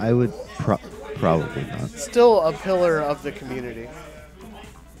 I would probably not. Still a pillar of the community.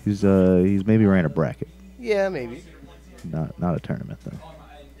 He's maybe ran a bracket. Yeah, maybe. Not a tournament though.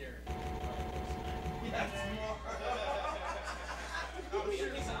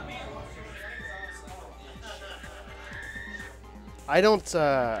 I don't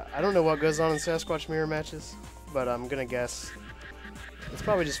know what goes on in Sasquatch mirror matches, but I'm gonna guess it's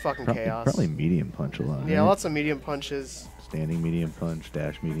probably just fucking chaos. Probably medium punch a lot. Yeah, right? lots of medium punches. Standing medium punch,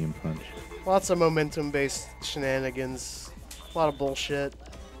 dash medium punch. Lots of momentum-based shenanigans. A lot of bullshit.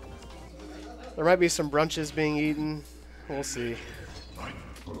 There might be some brunches being eaten. We'll see.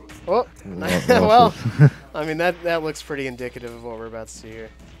 Oh, well, I mean that looks pretty indicative of what we're about to see here.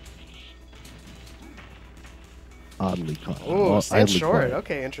 Oddly calm. Oh, stand short. Quiet.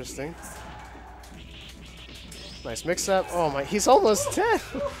 Okay, interesting. Nice mix-up. Oh my, he's almost dead.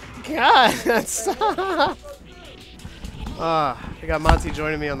 God, stop. I got Monty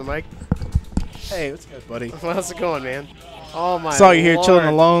joining me on the mic. Hey, what's good, buddy? How's it going, man? Oh my. Saw you here Lord. chilling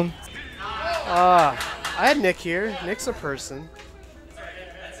alone. I had Nick here. Nick's a person.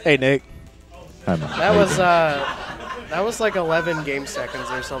 Hey, Nick. That was like 11 game seconds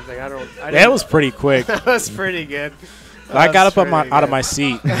or something. That was pretty quick. That was pretty good. I got up out of my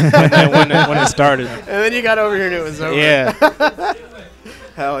seat when it started. And then you got over here and it was over. Yeah.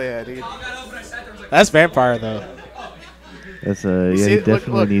 Hell yeah, dude. That's Vampire though. That's he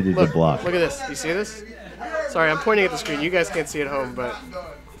definitely needed the block. Look at this. You see this? Sorry, I'm pointing at the screen. You guys can't see it at home, but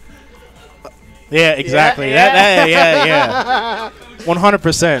yeah, exactly. Yeah.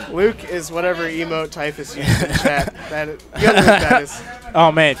 100%. Luke is whatever emote Typhus used in chat. You know who that is.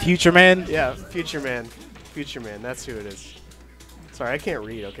 Oh man, Future Man. Yeah, Future Man. Future Man. That's who it is. Sorry, I can't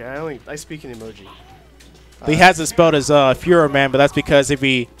read. Okay, I speak in emoji. He has it spelled as Fuhrer Man, but that's because if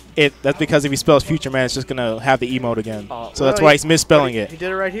he spells Future Man, it's just gonna have the emote again. So that's why he's misspelling it. He did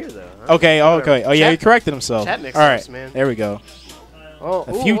it right here though. Huh? Okay. Okay. Oh yeah, he corrected himself. Chat mix all right. man. There we go.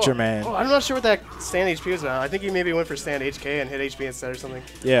 Future Man. Oh, I'm not sure what that stand HP was about. I think he maybe went for stand HK and hit HP instead or something.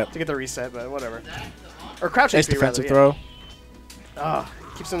 Yeah. To get the reset, but whatever. Or crouch nice HP defensive rather, throw.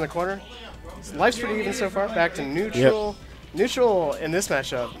 Keeps him in the corner. Life's pretty even so far. Back to neutral. Yep. Neutral in this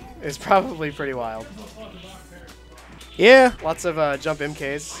matchup is probably pretty wild. Yeah. Lots of jump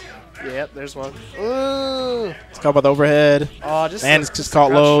MKs. Yep, there's one. Ooh. It's caught by the overhead. Oh, and it's just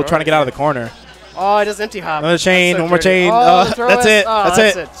caught low, short. trying to get out of the corner. Oh, it does empty hop. Another chain, so one more chain. That's it. That's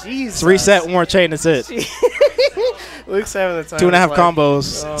it. Jesus. It's reset, one more chain. That's it. Luke's having the time. 2.5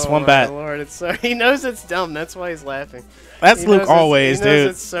 combos. Oh, it's one bat. Lord, he knows it's dumb. That's why he's laughing. That's Luke always, dude. He knows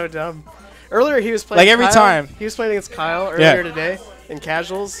dude. it's so dumb. Earlier he was playing. Like every Kyle. time. He was playing against Kyle earlier today in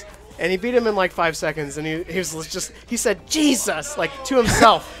casuals, and he beat him in like 5 seconds. And he said Jesus like to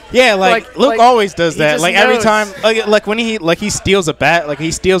himself. Yeah, like Luke always does that. Like every knows. time, like when he steals a bat, like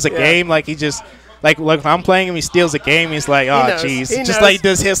he steals a game, like he just. Like if I'm playing him, he steals a game. He's like, oh, jeez. Just like he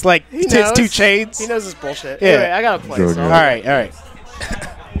does his like his 2 chains. He knows his bullshit. Yeah. Anyway, I gotta play. So all right.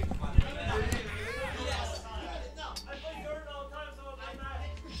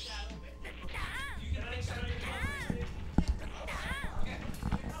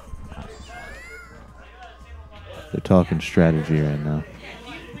 They're talking strategy right now.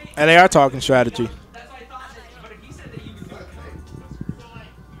 And they are talking strategy.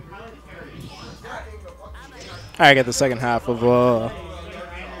 I get the second half of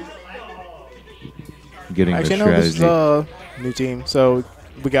getting the strategy. No, this is new team. So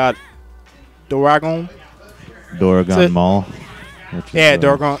we got Doragon Mall.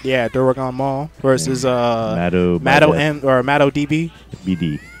 Doragon Mall versus Matto DB.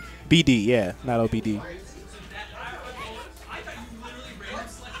 BD. Yeah, Matto BD.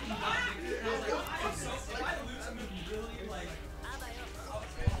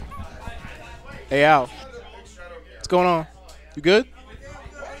 Hey Al. What's going on? You good?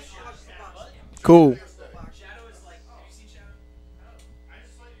 Cool.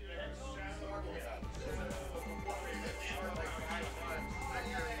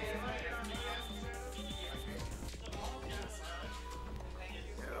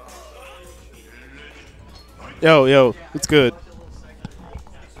 Yo, it's good.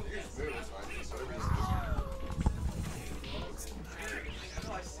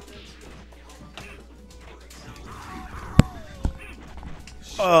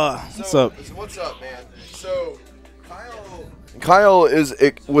 What's up? What's up, man? So, Kyle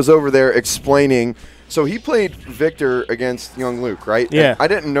was over there explaining. So he played Victor against Young Luke, right? Yeah. And I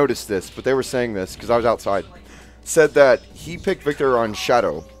didn't notice this, but they were saying this because I was outside. Said that he picked Victor on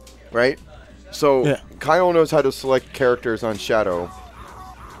Shadow, right? So Kyle knows how to select characters on Shadow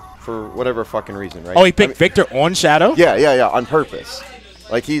for whatever fucking reason, right? Oh, he picked Victor on Shadow? Yeah, on purpose.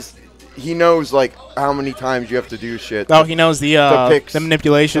 Like he knows like how many times you have to do shit. Oh, he knows the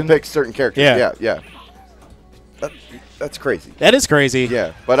manipulation. To pick certain characters. Yeah. That's crazy. That is crazy.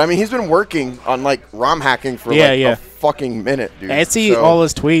 Yeah, but I mean, he's been working on like ROM hacking for a fucking minute, dude. I see all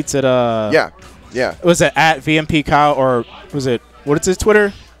his tweets at Yeah. Was it at VMP Kyle or was it what is his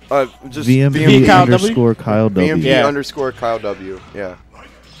Twitter? Just VMP underscore KyleW. VMP underscore KyleW. Yeah.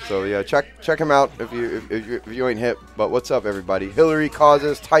 So yeah, check him out if you ain't hip. But what's up, everybody? Hillary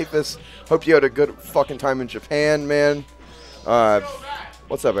causes typhus. Hope you had a good fucking time in Japan, man.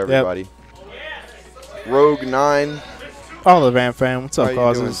 What's up, everybody? Rogue 9. All the Van fam. What's up, How you doing,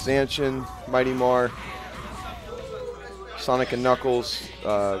 causes? Stanchion, Mighty Mar, Sonic and Knuckles,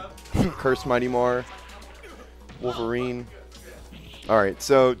 Curse Mighty Mar, Wolverine. All right,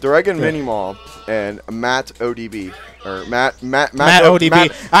 so Dragon Mini Mall and Matt ODB or Matt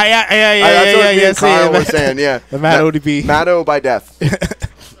ODB. Yeah. Kyle was saying, yeah. The Matt ODB. Matto by death.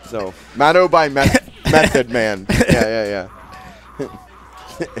 So Matto by Method Man. Yeah.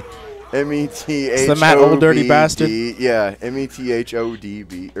 METHODB. It's the Matt Old Dirty Bastard. Yeah,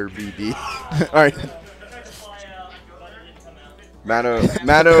 METHODB or BD. All right.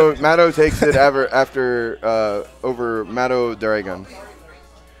 Matto takes it after over Matto Dragon.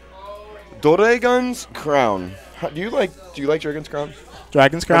 Dragon's Crown. Do you like Dragon's Crown?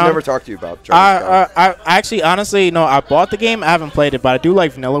 Dragon's Crown? I've never talked to you about Dragon's Crown. I actually, honestly, no, I bought the game. I haven't played it, but I do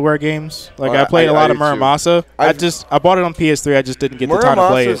like Vanillaware games. Like, I played a lot of Muramasa. I bought it on PS3. I just didn't get the time to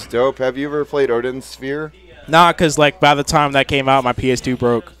play it. Muramasa's dope. Have you ever played Odin's Sphere? Nah, because, like, by the time that came out, my PS2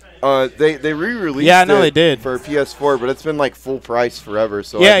 broke. They re-released I know it they did. for PS4, but it's been, like, full price forever.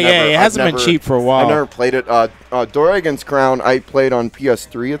 So it hasn't been cheap for a while. I never played it. Dragon's Crown, I played on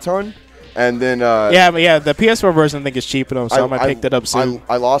PS3 a ton. And then the PS4 version I think is cheap enough, so I might pick that up soon.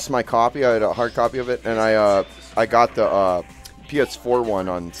 I lost my copy. I had a hard copy of it, and I got the PS4 one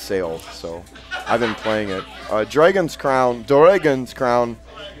on sale, so I've been playing it. Dragon's Crown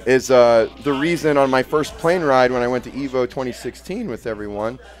is the reason on my first plane ride when I went to EVO 2016 with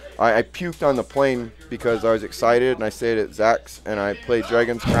everyone. I puked on the plane because I was excited, and I stayed at Zach's, and I played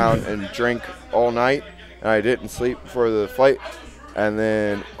Dragon's Crown and drank all night, and I didn't sleep before the flight. And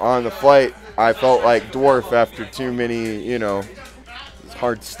then on the flight, I felt like dwarf after too many,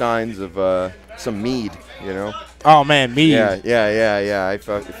 hard steins of some mead, Oh, man, mead. Yeah. I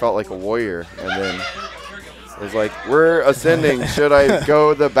felt like a warrior. And then it was like, we're ascending. Should I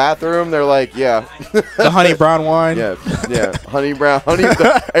go to the bathroom? They're like, yeah. The honey brown wine. Yeah.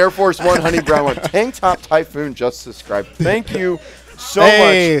 The Air Force One honey brown wine. Tank Top Typhoon just subscribed. Thank you so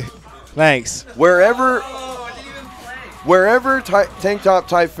much. Thanks. Wherever Tank Top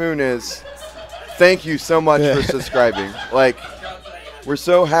Typhoon is, thank you so much for subscribing. Like, we're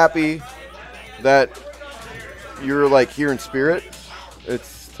so happy that you're like here in spirit.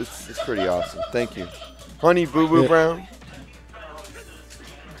 It's pretty awesome. Thank you, Honey Boo Boo Brown,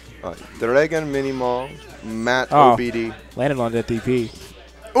 Dragon Mini Mall, Matt OBD. Landed on that DP.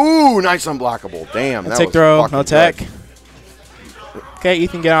 Ooh, nice unblockable. Damn, that was throw, fucking no tech. good. Okay,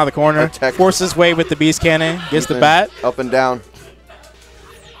 Ethan, get out of the corner. Force his way with the beast cannon. Gets the bat. Up and down.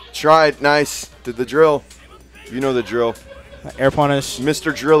 Tried. Nice. Did the drill. You know the drill. Air punish.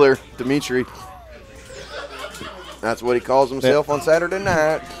 Mr. Driller, Dimitri. That's what he calls himself on Saturday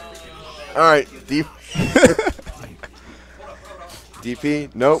night. All right.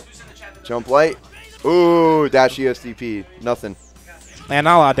 DP. Nope. Jump light. Ooh, dash ESDP. Nothing. Man,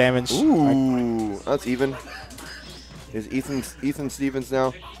 not a lot of damage. Ooh, that's even. Is Ethan Stevens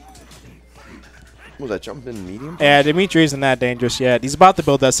now? Was that jumping medium? Yeah, Dimitri isn't that dangerous yet. He's about to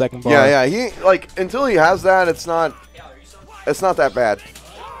build that second bar. Yeah. He until he has that, it's not that bad.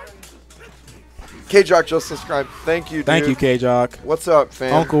 K-Jock just subscribed. Thank you, dude. Thank you, K-Jock. What's up,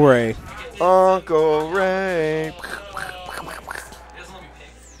 fam? Uncle Ray. Uncle Ray.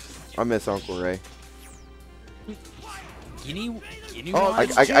 I miss Uncle Ray. Genuine. Genuine.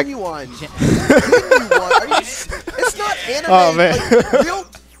 It's not anime. Oh, man. Like, real.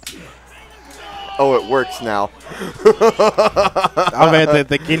 Oh, it works now. I'm at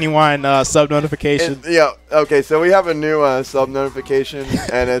the Genuine sub notification. Yeah. Okay. So we have a new sub notification,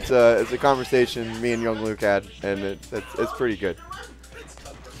 and it's a conversation me and Young Luke had, and it's pretty good.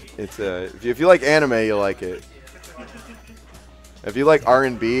 It's if you like anime, you'll like it. If you like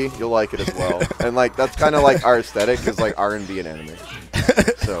R&B, you'll like it as well. And like that's kind of like our aesthetic is like R&B and anime.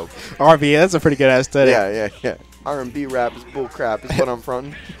 So R&B, that's a pretty good aesthetic. Yeah. R&B rap is bull crap. Is what I'm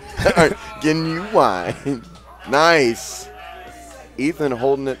fronting. Getting you wine. Nice. Ethan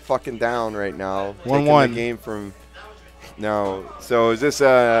holding it fucking down right now. 1-1. Taking the game from now. So is this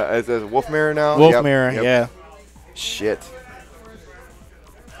Wolf Mirror now? Wolf Mirror, yeah. Shit.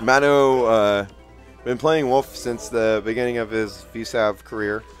 Mano been playing Wolf since the beginning of his VSAV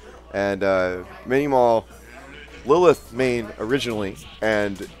career, and Minimall Lilith main originally,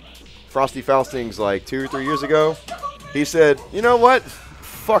 and Frosty Fausting's like 2 or 3 years ago. He said, "You know what?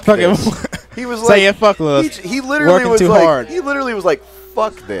 Fuck this." He was like, yeah, fuck Lilith. He literally Working was too like, hard. he literally was like,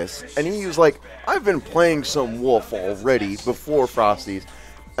 "Fuck this," and he was like, "I've been playing some Wolf already before Frosty's,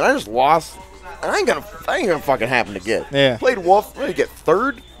 and I just lost. And I ain't gonna fucking happen to get." Yeah. Played Wolf. What did he get?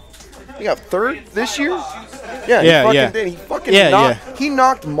 Third. He got third this year? Yeah, Yeah, he fucking yeah. did. He fucking Yeah, he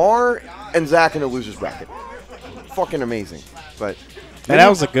knocked Mar and Zach in the loser's bracket. Fucking amazing. But And that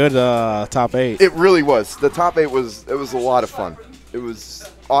was a good top 8. it really was. The top 8 was a lot of fun. It was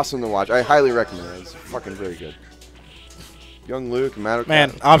awesome to watch. I highly recommend it. It was fucking very good. Young Luke, Matter.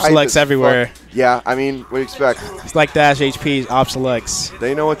 Man, Obsolex everywhere. Yeah, I mean, what do you expect? It's like Dash HP's Obsolex.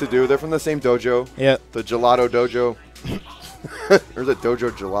 They know what to do. They're from the same dojo. Yep. The Gelato Dojo. Or is it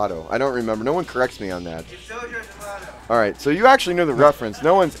Dojo Gelato? I don't remember. No one corrects me on that. All right, so you actually know the reference.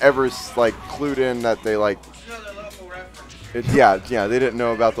 No one's ever like clued in that they like. Yeah, they didn't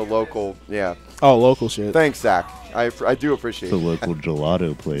know about the local. Yeah. Oh, local shit. Thanks, Zach. I do appreciate It's a it. local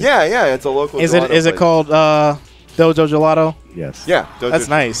gelato place. Yeah, it's a local. Is gelato it place. called Dojo Gelato? Yes. Yeah, Dojo. That's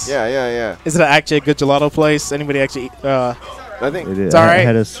nice. Yeah. Is it actually a good gelato place? Anybody actually? I think It is. It's all I right.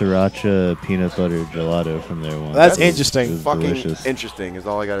 had a sriracha peanut butter gelato from there once. That's It was- interesting. It was fucking delicious. interesting is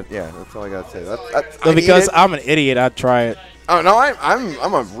all I got. Yeah, that's all I got to say. But because I'm an idiot, I'd try it. Oh no, I'm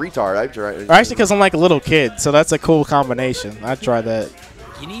a retard. I try. Or actually, because I'm like a little kid, so that's a cool combination. I'd try that.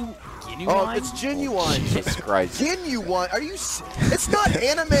 Genuine? it's genuine. Jesus Christ. Genuine? Are you? It's not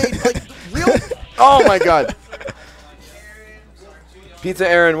anime. Like real. Oh my God. Pizza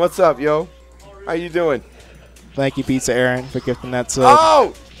Aaron, what's up, yo? How you doing? Thank you, Pizza Aaron, for gifting that sub.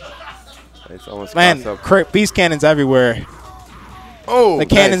 Oh! It's almost Man, crossed up. beast cannons everywhere. Oh, The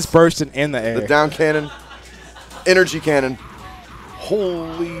cannon's nice. bursting in the air. The down cannon, energy cannon.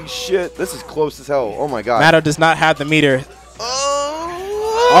 Holy shit! This is close as hell. Oh my God. Matto does not have the meter.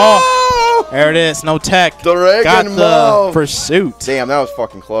 Oh! There it is. No tech. Dragon Got the Ball. pursuit. Damn, that was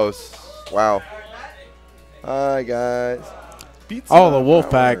fucking close. Wow. Hi guys. Pizza Oh, the wolf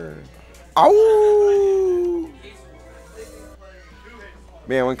pack. power. Ow!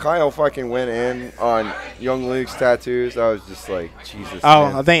 Man, when Kyle fucking went in on Young Luke's tattoos, I was just like, Jesus.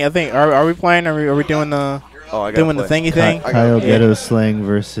 Oh, man. I think. Are we playing? Are we doing the Oh, I gotta doing the play. thingy thing? Kyle Yeah. Ghetto Slang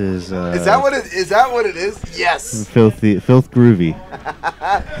versus Is that what it is? Yes. Filth Groovy.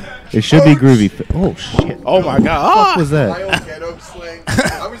 It should be Groovy. Oh shit! Oh my God! What Ah! was that? Kyle Ghetto Slang.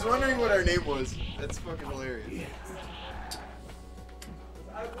 I was wondering what our name was. That's fucking hilarious.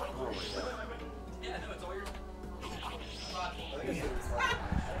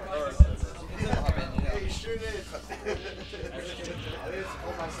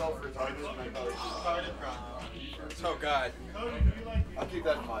 Oh God. I'll keep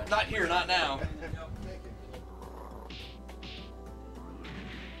that in mind. Not here. Not now.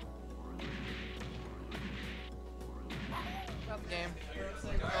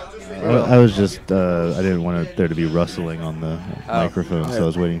 I was just I didn't want there to be rustling on the microphone, so I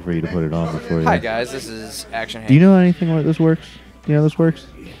was waiting for you to put it on before you. Hi guys, this is Action. Do you know anything about this works? Do you know how this works?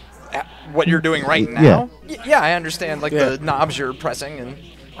 What you're doing right Yeah. now? Yeah, I understand. Like Yeah. the knobs you're pressing, and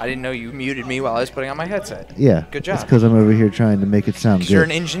I didn't know you muted me while I was putting on my headset. Yeah. Good job. It's because I'm over here trying to make it sound 'Cause you're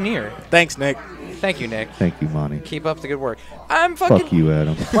good. an engineer. Thanks, Nick. Thank you, Nick. Thank you, Monty. Keep up the good work. I'm fucking. Fuck you,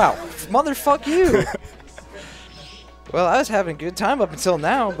 Adam. Wow, motherfuck you. Well, I was having a good time up until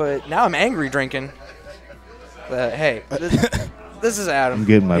now, but now I'm angry drinking. Hey, this is I'm Adam.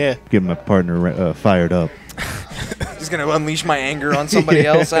 getting my partner fired up He's gonna unleash my anger on somebody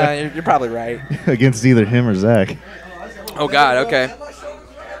else. You're probably right. against either him or Zach. Oh God. Okay.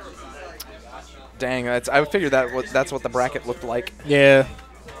 Dang, I figured that's what the bracket looked like. Yeah.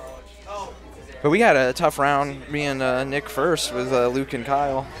 But we had a tough round, me and Nick first with Luke and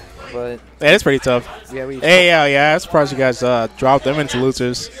Kyle. But Yeah, it's pretty tough. yeah, we. Hey, yeah, I'm surprised you guys dropped them into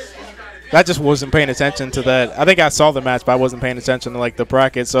losers. I just wasn't paying attention to that. I think I saw the match, but I wasn't paying attention to like the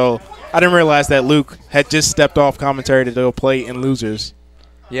bracket, so I didn't realize that Luke had just stepped off commentary to go play in losers.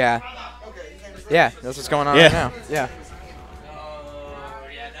 Yeah. Yeah, that's what's going on Yeah. right now. Yeah.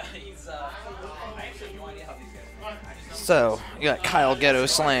 So, you got Kyle Ghetto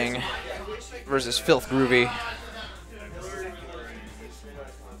Slang versus Filth Groovy.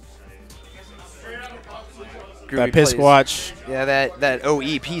 Groovy That piss squatch. Yeah, that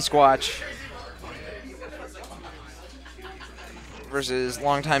OEP squatch. Versus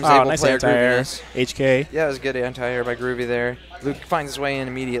longtime Zabel nice player anti-air. Grooviness. HK. Yeah, it was a good anti-air by Groovy there. Luke finds his way in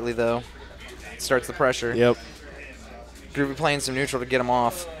immediately, though. Starts the pressure. Yep. Groovy playing some neutral to get him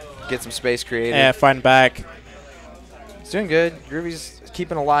off. Get some space created. Yeah, fighting back. He's doing good. Groovy's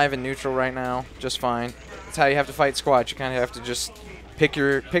keeping alive in neutral right now. Just fine. That's how you have to fight squatch. You kind of have to just pick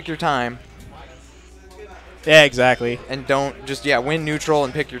your time. Yeah, exactly. And don't just, win neutral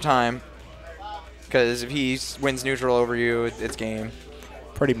and pick your time. Because if he wins neutral over you, it's game.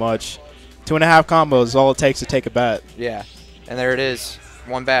 Pretty much. 2.5 combos is all it takes to take a bat. Yeah. And there it is.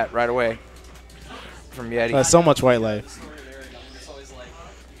 1 bat right away from Yeti. That's so much white life.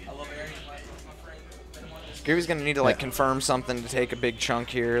 Groovy's going to need to, confirm something to take a big chunk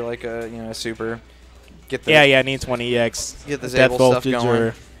here, like a super. Get the Yeah, needs 20 EX. Get the Death Zabel stuff Voltage going.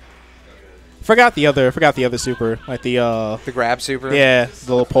 or forgot the other super, like the grab super. Yeah,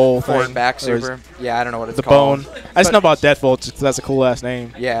 the little pole Forward thing. back super. Yeah, I don't know what it's the called. bone. I just know about Death Voltage because that's a cool ass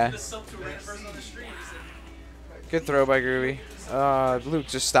name. Yeah. Good throw by Groovy. Luke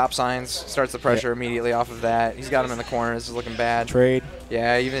just stop signs, starts the pressure immediately off of that. He's got him in the corner. This is looking bad. Trade.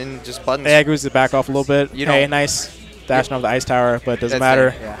 Yeah, even just buttons. Yeah, Groovy's to back off a little bit. Hey, nice dashing off the ice tower, but it doesn't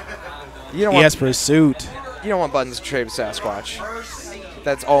matter. Yeah. You don't want pursuit. You don't want buttons to trade with Sasquatch.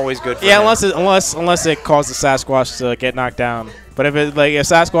 That's always good for him. Unless it causes Sasquatch to get knocked down. But if if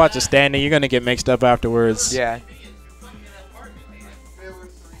Sasquatch is standing, you're gonna get mixed up afterwards. Yeah.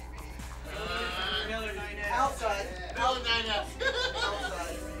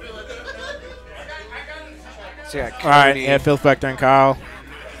 So you got Cody. All right, yeah, Filth Vector and Kyle.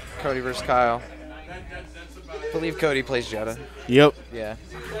 Cody versus Kyle. I believe Cody plays Jetta. Yep. Yeah.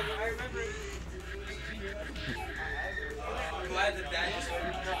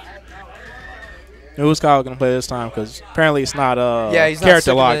 Who's Kyle gonna play this time? Because apparently it's not he's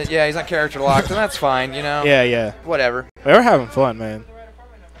character not locked. he's not character locked, and that's fine, you know. Yeah. Whatever. We're having fun, man.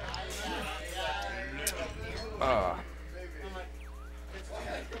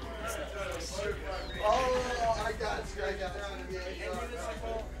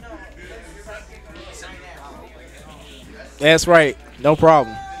 That's right. No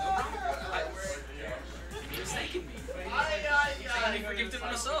problem.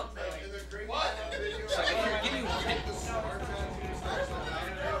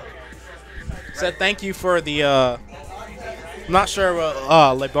 Said thank you for the I'm not sure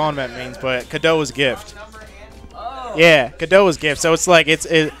what Le Bon means, but Cadeau's gift. Oh. Yeah, Cadeau's gift. So it's like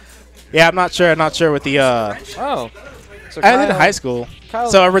yeah, I'm not sure what the So I did in high school.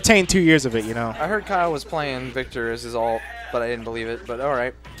 So I retained 2 years of it, you know. I heard Kyle was playing Victor as his alt, but I didn't believe it. But all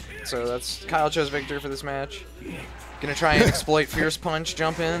right. So that's Kyle chose Victor for this match. Gonna try and exploit Fierce Punch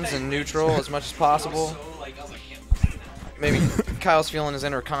jump-ins and neutral as much as possible. Maybe Kyle's feeling his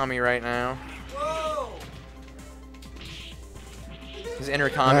inner commie right now. His inner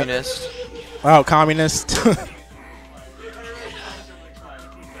communist. Wow, communist.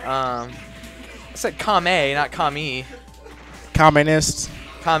 I said Kame, not Kami. Communist.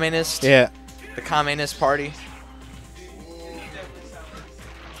 Communist. Yeah. The Communist Party.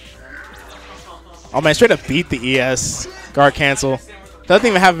 Oh man, straight up beat the ES. Guard cancel. Doesn't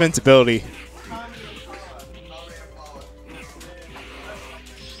even have invincibility.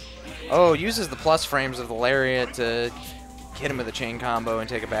 Oh, uses the plus frames of the Lariat to hit him with a chain combo and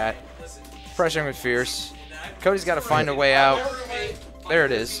take a bat. Pressuring with Fierce. Cody's got to find a way out. There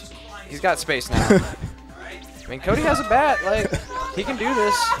it is. He's got space now. I mean, Cody has a bat. Like, he can do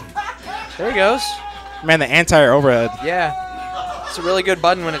this. There he goes. Man, the anti-air overhead. Yeah. It's a really good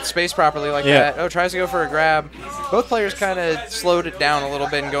button when it's spaced properly like that. Oh, tries to go for a grab. Both players kind of slowed it down a little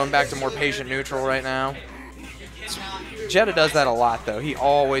bit and going back to more patient neutral right now. Jetta does that a lot, though. He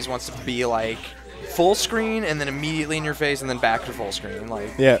always wants to be, like, full screen and then immediately in your face and then back to full screen.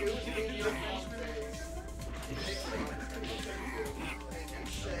 Like, yeah.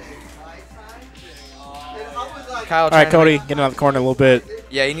 Kyle, all right, Cody, getting out of the corner a little bit.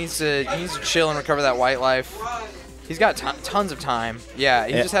 Yeah, he needs to chill and recover that white life. He's got tons of time. Yeah,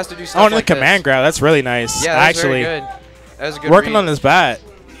 he just has to do stuff and like the command grab. That's really nice. Yeah, that's actually. very good. That was a good Working read. on his bat.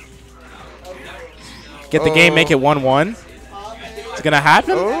 Get the game, make it 1-1. It's going to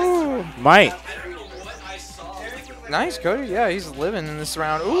happen? Oh. Might. Nice, Cody. Yeah, he's living in this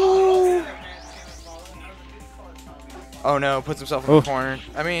round. Ooh. Oh, no. Puts himself in the corner.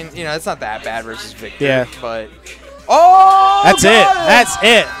 I mean, you know, it's not that bad versus Victor. Yeah. But. Oh! That's it. That's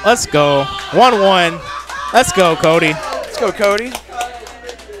it. Let's go. 1-1. Let's go, Cody. go, Cody.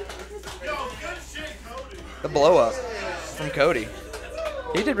 The blow up from Cody.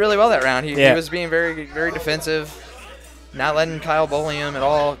 He did really well that round. He was being very, very defensive, not letting Kyle bully him at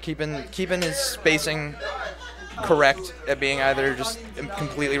all, keeping his spacing correct at being either just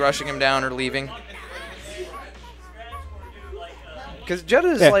completely rushing him down or leaving. Because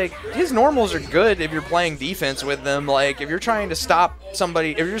Jetta's like, his normals are good if you're playing defense with them. Like, if you're trying to stop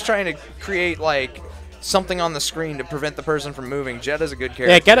somebody, if you're just trying to create, like, something on the screen to prevent the person from moving, Jetta's a good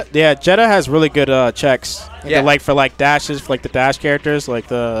character. Jetta has really good checks. Like for like dashes, for like the dash characters, like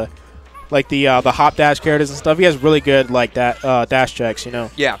the hop dash characters and stuff. He has really good like dash checks, you know.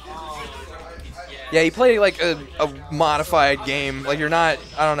 Yeah. Yeah, he played like a modified game. Like you're not,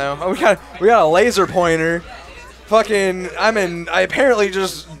 I don't know. Oh, we got a laser pointer. Fucking, I apparently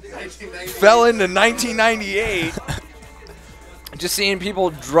just fell into 1998. Just seeing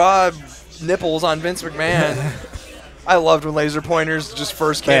people draw nipples on Vince McMahon. I loved when laser pointers just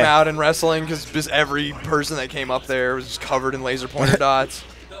first came out in wrestling because just every person that came up there was just covered in laser pointer dots.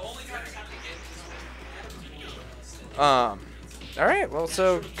 All right, well,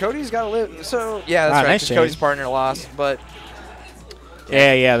 so Cody's got to live. So yeah, that's right. Nice Cody's partner lost, but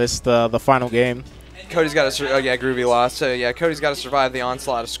this is the final game. Cody's got to. Oh yeah, Groovy lost. So yeah, Cody's got to survive the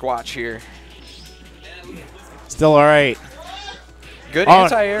onslaught of Squatch here. Still all right. Good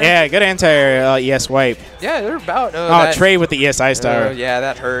anti-air. Yeah, good anti-air ES wipe. Yeah, they're about. Trade with the ES Ice Tower. Yeah,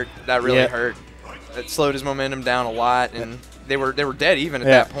 that hurt. That really hurt. It slowed his momentum down a lot, and they were dead even at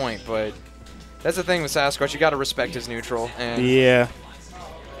that point. But that's the thing with Sasquatch. You got to respect his neutral. And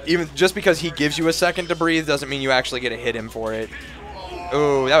even just because he gives you a second to breathe doesn't mean you actually get to hit him for it.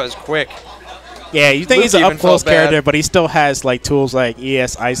 Oh, that was quick. Yeah, you think he's an up-close character, but he still has like tools like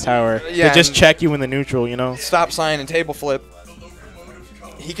ES Ice Tower to just check you in the neutral, you know? Stop sign and table flip.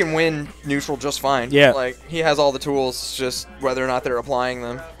 He can win neutral just fine. Yeah. Like, he has all the tools, just whether or not they're applying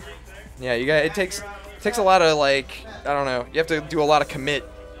them. Yeah, it takes a lot of, like, I don't know. You have to do a lot of commit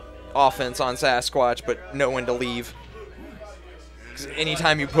offense on Sasquatch, but know when to leave. Because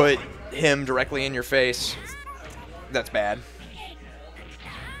anytime you put him directly in your face, that's bad.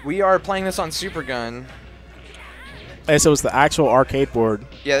 We are playing this on Super Gun. So it's the actual arcade board.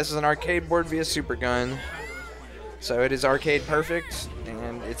 Yeah, this is an arcade board via Super Gun. So it is arcade perfect,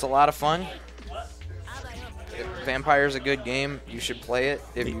 and it's a lot of fun. Vampire's a good game. You should play it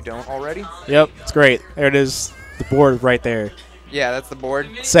if you don't already. Yep, it's great. There it is. The board right there. Yeah, that's the board.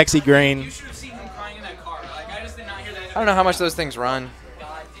 Sexy grain. I don't know how much those things run.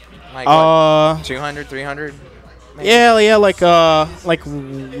 Like what, 200, 300? Maybe? Yeah, like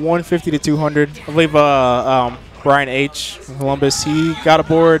 150 to 200. I believe Brian H. from Columbus, he got a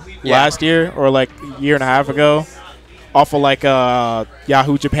board last year or like a year and a half ago off of like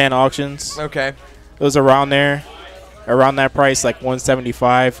Yahoo Japan auctions. Okay. It was around there, around that price, like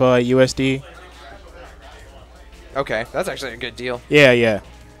 175 USD. Okay, that's actually a good deal. Yeah.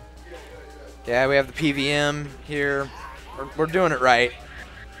 Yeah, we have the PVM here. We're doing it right.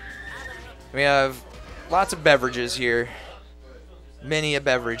 We have lots of beverages here. Many a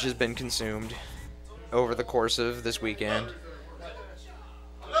beverage has been consumed over the course of this weekend.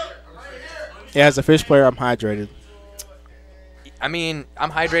 Yeah, as a fish player, I'm hydrated. I mean,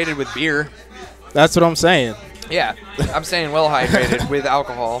 I'm hydrated with beer. That's what I'm saying. Yeah, I'm saying well hydrated with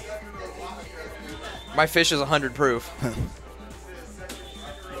alcohol. My fish is 100 proof.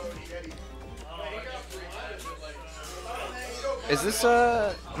 Is this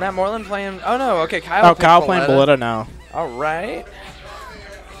Matt Moreland playing? Oh no, okay, Kyle. Oh, Kyle playing Boletta now. All right.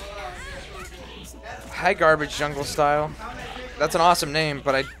 High garbage jungle style. That's an awesome name,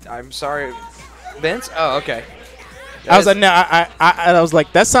 but I'm sorry, Vince. Oh, okay. I was like, no, I was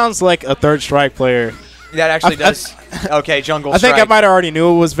like, that sounds like a Third Strike player. That actually does. Okay, Jungle Strike. I think I might have already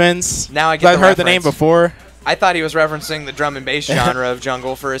knew it was Vince. Now I get the heard the name before. I thought he was referencing the drum and bass genre of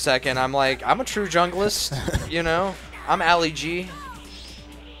jungle for a second. I'm like, I'm a true junglist, you know. I'm Ali G.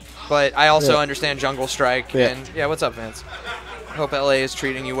 But I also understand Jungle Strike. Yeah. And yeah, what's up, Vince? Hope LA is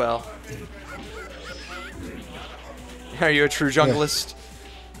treating you well. Are you a true junglist?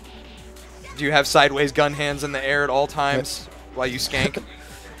 Do you have sideways gun hands in the air at all times while you skank?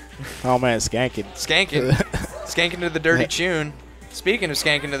 Oh man, skanking. Skanking. Skanking to the dirty tune. Speaking of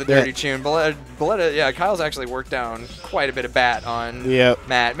skanking to the dirty tune, Boletta, yeah, Kyle's actually worked down quite a bit of bat on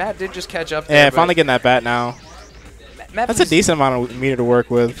Matt. Matt did just catch up there. Yeah, finally getting that bat now. That's a decent amount of meter to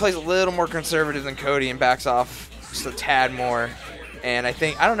work with. He plays a little more conservative than Cody and backs off just a tad more. And I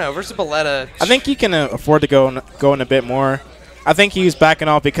don't know, versus Boletta. I think he can afford to go in a bit more. I think he was backing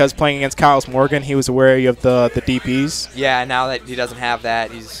off because playing against Kyle's Morgan, he was wary of the DPs. Yeah, now that he doesn't have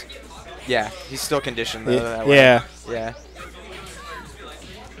that, he's still conditioned though. That way. Yeah. Yeah.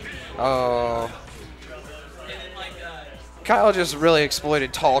 Oh. Kyle just really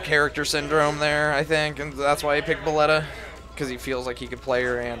exploited tall character syndrome there, I think, and that's why he picked Boletta, because he feels like he could play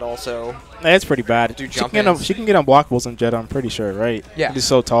her and also That's pretty bad. do She jump can get unblockables in Jetta, I'm pretty sure, right? Yeah. She's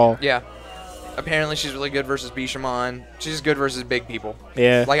so tall. Yeah. Apparently she's really good versus Bishamon. She's good versus big people.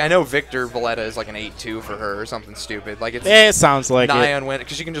 Yeah. Like, I know Victor Boletta is like an 8-2 for her or something stupid. Like, it's Yeah, it sounds like nigh it. unwin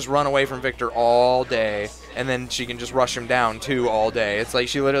because she can just run away from Victor all day, and then she can just rush him down too all day. It's like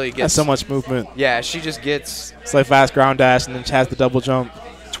she literally Has gets so much movement. Yeah, she just gets It's like fast ground dash, and then she has the double jump.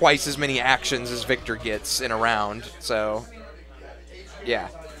 twice as many actions as Victor gets in a round. So, yeah.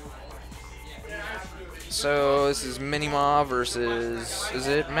 So this is Minima versus, is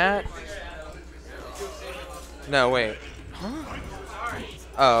it Matt? No, wait. Huh?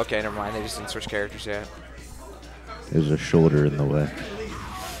 Oh, okay, never mind. They just didn't switch characters yet. There's a shoulder in the way.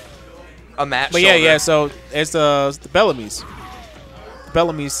 A Matt But shoulder. yeah, so it's the Bellamy's.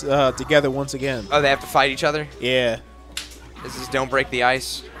 Bellamy's together once again. Oh, they have to fight each other? Yeah. This is Don't Break the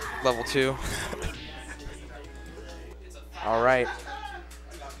Ice, level 2. All right.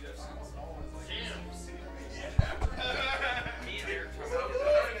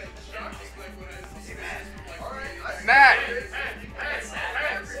 Matt!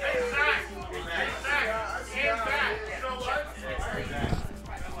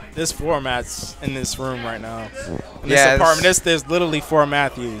 There's 4 Matts in this room right now. In Yeah, this apartment, there's literally 4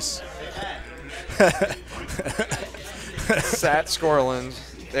 Matthews. Sat Scorland.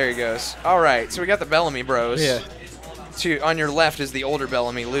 There he goes. All right, so we got the Bellamy bros. Yeah. On your left is the older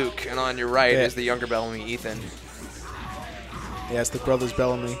Bellamy, Luke, and on your right Yeah. is the younger Bellamy, Ethan. Yeah, it's the brothers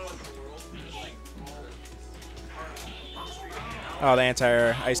Bellamy. Oh, the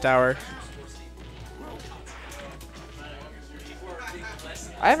anti-air ice tower.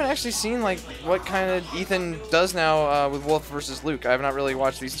 I haven't actually seen like what kind of Ethan does now with Wolf versus Luke. I have not really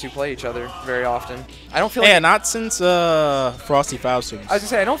watched these two play each other very often. I don't feel like Yeah, not since Frosty Faustings. I was gonna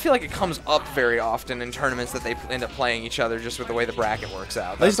say I don't feel like it comes up very often in tournaments that they end up playing each other just with the way the bracket works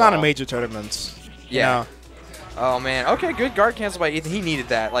out. At least That's not all. in major tournaments. Yeah. Oh man. Okay, good guard cancel by Ethan. He needed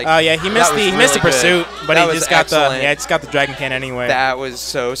that. Like. Oh yeah, he missed that was the really pursuit, good. but That he was just got excellent. just got the dragon can anyway. That was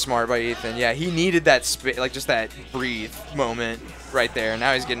so smart by Ethan. Yeah, he needed that like just that breathe moment right there.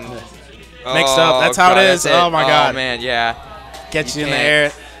 Now he's getting Mixed up. That's how God, it is. that's Oh my God. Oh man, yeah. Gets you in the can't-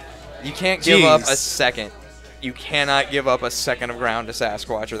 air. You can't give up a Jeez. second. You cannot give up a second of ground to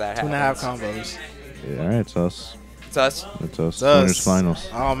Sasquatch or that happens. 2.5 combos. Yeah, all right, it's us. It's us. It's us. It's us. Winners finals.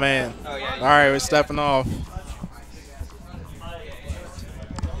 Oh man. Oh, yeah. All right, we're stepping off.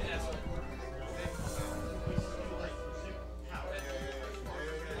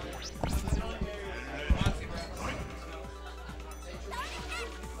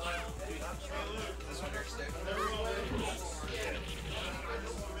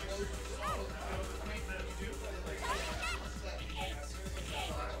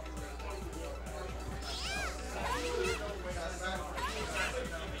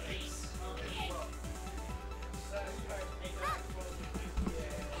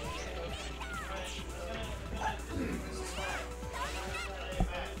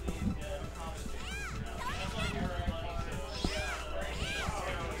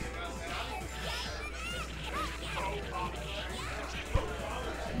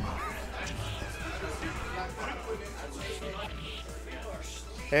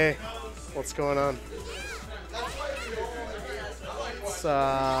 Hey, what's going on? It's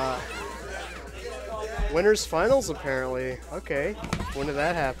winners finals apparently. Okay, when did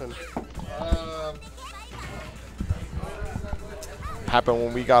that happen? Happened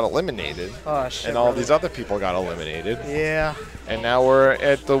when we got eliminated, Oh shit! and all brother. these other people got eliminated, Yeah, and now we're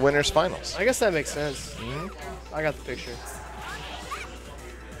at the winners finals. I guess that makes sense. I got the picture.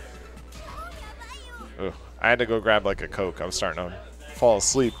 Ugh, I had to go grab like a Coke. I was starting to fall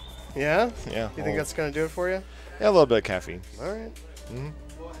asleep. Yeah? Yeah. You think that's gonna do it for you? Yeah, a little bit of caffeine. All right.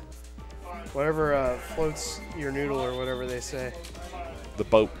 Whatever floats your noodle or whatever they say. The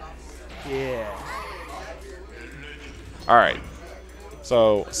boat. Yeah. All right.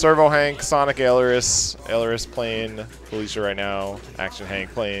 So Servo Hank, Sonic Ailerus playing Felicia right now. Action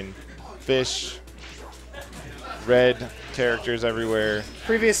Hank playing Fish. Red characters everywhere.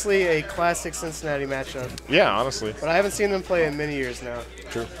 Previously a classic Cincinnati matchup, Yeah, honestly. but I haven't seen them play in many years now.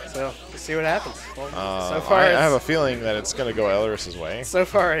 True. So we'll see what happens. Well, so far, I it's- have a feeling that it's going to go Ailerus's way. so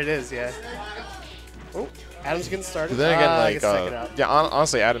far it is, yeah. Oh, Adam's getting started. But then again, I like, guess check it out. yeah,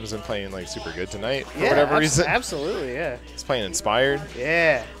 honestly, Adam's been playing like super good tonight for Yeah, whatever reason. absolutely, yeah. He's playing inspired.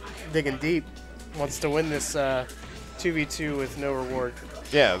 Yeah, digging deep. Wants to win this 2v2 with no reward.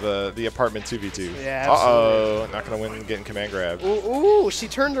 Yeah, the apartment 2v2. Yeah, absolutely. Uh-oh, not going to win getting command grab. Ooh, she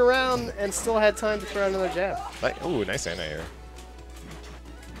turned around and still had time to throw another jab. Ooh, nice anti-air.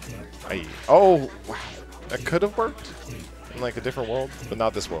 Oh, wow. That could have worked in like a different world, but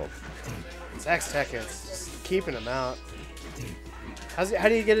not this world. Zach's tech hits, just keeping him out. How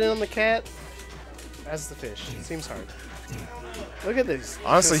do you get in on the cat? As the fish. It seems hard. Look at this.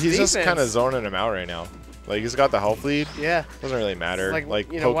 Honestly, he's defense. just kind of zoning him out right now. Like, he's got the health lead. Yeah. Doesn't really matter.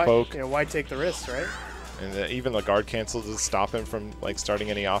 Like you know, poke. Why take the risk, right? And even the guard cancel to stop him from like starting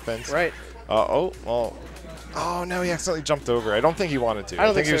any offense. Right. Oh, well. Oh, no, he accidentally jumped over. I don't think he wanted to.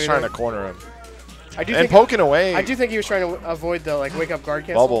 I think he was trying to corner him. And poking away. I do think he was trying to avoid the like wake up guard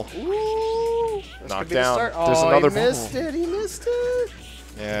cancel. Bubble. Ooh. Knocked down. There's another he missed it. He missed it.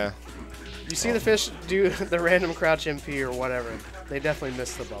 Yeah. You see the fish do the random crouch MP or whatever. They definitely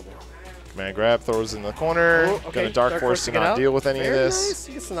missed the bubble. Command grab, throws in the corner. Oh, okay. Gonna Dark Force to not deal with any of this. Nice.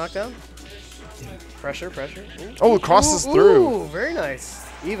 He gets the knockdown. Pressure. Ooh. Oh, it crosses through. Ooh, very nice.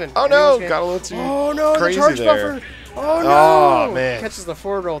 Even. Oh, no. Got a little too crazy the charge there. buffer. Oh, no. Oh, man. Catches the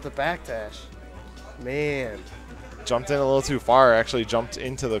forward roll with the back dash. Man. Jumped in a little too far. Actually jumped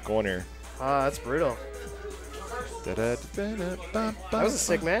into the corner. Ah, that's brutal. That was a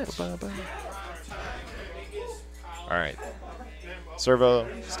sick match. All right. Servo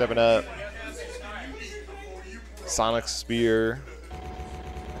stepping up. Sonic's spear.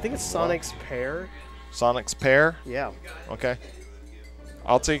 I think it's Sonic's pair. Sonic's pair? Yeah. Okay.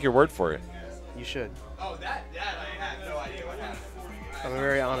 I'll take your word for it. You should. Oh, that I have no idea what happened. I'm a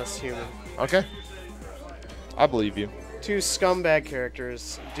very honest human. Okay. I believe you. Two scumbag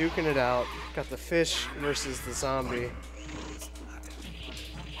characters duking it out. Got the fish versus the zombie.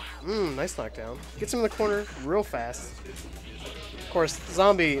 Nice knockdown. Gets him in the corner real fast. Of course,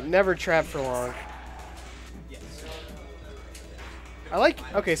 zombie never trapped for long.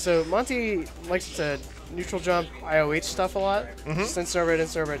 Okay, so Monty likes to neutral jump IOH stuff a lot. Just insert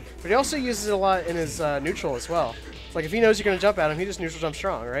red. But he also uses it a lot in his neutral as well. It's like if he knows you're going to jump at him, he just neutral jump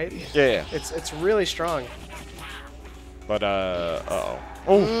strong, right? Yeah. It's really strong. But, uh-oh.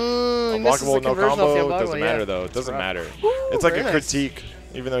 Oh, unblockable, no combo. Doesn't matter, though. It doesn't matter. It's like a critique,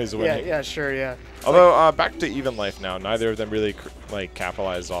 even though he's winning. Yeah, sure, yeah. Although, back to even life now. Neither of them really, like,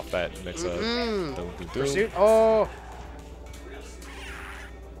 capitalized off that mix-up. Pursuit. Oh.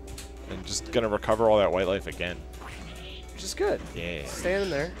 And just going to recover all that white life again. Which is good. Yeah. Standing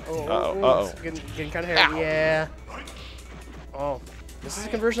there. Uh-oh. Getting kind of hairy. Yeah. Oh. This is a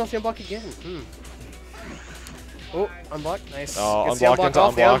conversion off the unblock again. Oh, unblock. Nice. Oh, gets unblock the unblock into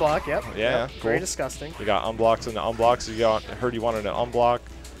off unblock. the unblock. Yep. Yeah, cool. Very disgusting. You got unblocks into unblocks. Heard you wanted an unblock.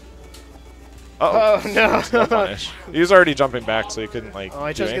 Oh, no. No punish. He was already jumping back, so he couldn't, like,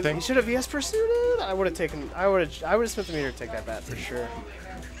 do anything. He should have VS pursued. I would have spent the meter to take that bat for sure.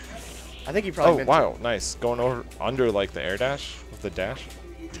 I think he probably meant wow. Nice. Going under, like, the air dash with the dash.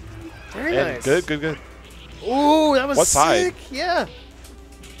 Very nice. Good. Ooh, that was what sick. side? Yeah.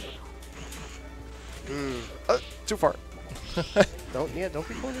 Too far. Don't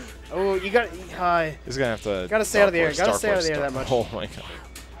be cornered. Oh, you got high. He's gonna have to. Gotta stay out of the air. Gotta stay out of the air that much. Oh my god.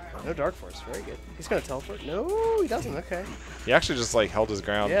 No Dark Force. Very good. He's gonna teleport. No, he doesn't. Okay. He actually just like held his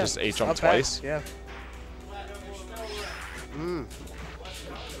ground. Yeah, just H-jumped twice. Yeah.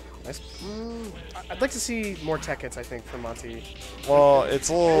 Nice. I'd like to see more tech hits, I think, from Monty. Well, it's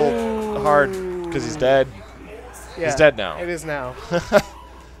a little hard because he's dead. Yeah, he's dead now. It is now.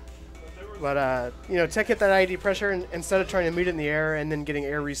 But, tech hit that ID pressure and instead of trying to meet it in the air and then getting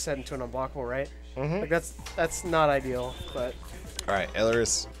air reset into an unblockable, right? Like that's not ideal, but... All right,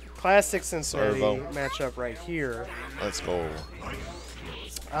 Elleris. Classic Cincinnati matchup right here. Let's go.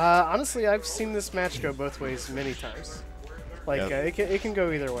 Honestly, I've seen this match go both ways many times. Like, it can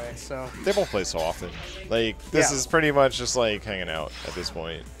go either way, so... They both play so often. Like, this is pretty much just, like, hanging out at this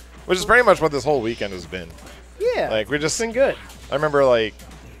point. Which is pretty much what this whole weekend has been. Yeah, like, it's been good. I remember, like,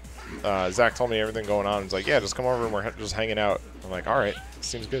 Zach told me everything going on. He's like, yeah, just come over and we're just hanging out. I'm like, all right,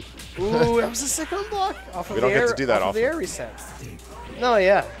 seems good. Ooh, that was a sick unblock. We don't get to do that often. The air reset. No,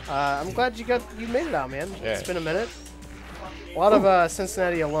 yeah. I'm glad you made it out, man. Yeah. It's been a minute. A lot of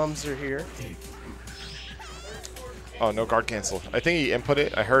Cincinnati alums are here. Oh, no guard cancel. I think he input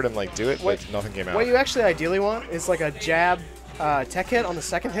it. I heard him like do it, but nothing came out. What you actually ideally want is like a jab tech hit on the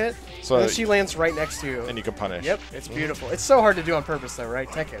second hit, so and then she lands right next to you. And you can punish. Yep, it's beautiful. It's so hard to do on purpose though,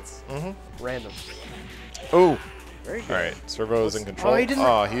 right? Tech hits. Random. Ooh. Very good. All right, Servo's in control.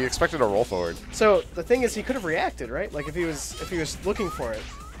 Oh, he expected a roll forward. So the thing is, he could have reacted, right? Like if he was looking for it.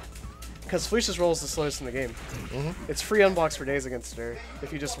 Because Felicia's roll is the slowest in the game. It's free unblocks for days against her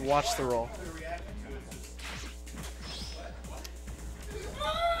if you just watch the roll.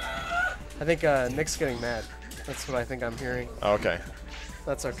 I think Nick's getting mad. That's what I think I'm hearing. Oh, okay.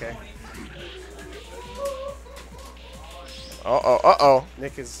 That's okay. Uh-oh.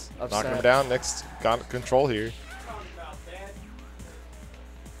 Nick is upset. Knock him down. Nick's got control here.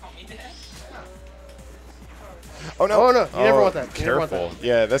 Oh, no. Oh, no. You never want that. You never Careful. want that.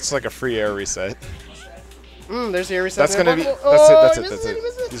 Yeah, that's like a free air reset. There's the air reset. That's going to be... Oh, That's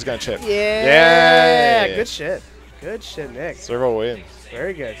it. He's going to chip. Yeah. Good shit. Good shit, Nick. Servo wins.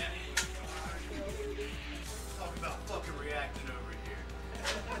 Very good.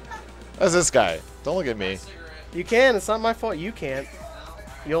 That's this guy. Don't look at me. You can. It's not my fault. You can't.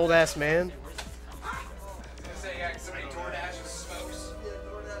 You old ass man.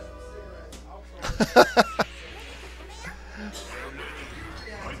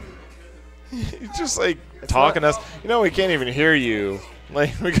 You're just like talking to us. You know, we can't even hear you.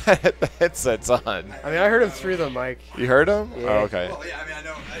 Like, we got the headsets on. I mean, I heard him through the mic. You heard him? Yeah. Oh, okay. Well, yeah, I mean,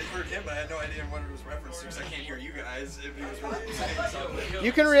 I heard him, but I had no idea what it was referenced to because I can't hear you guys if he was referencing something.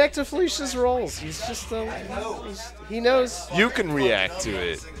 You can react to Felicia's rolls. He's just he knows. You can react to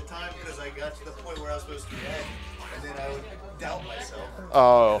it. The time because I got to the point where I was supposed to react, and then I would doubt myself.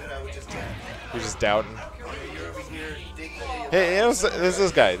 Oh. And then I would just tap. You're just doubting. You're over here digging in. Hey, you know, this is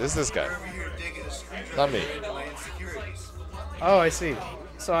this guy. This is this guy. You're over here digging a screen. Not me. My insecurities. Oh, I see.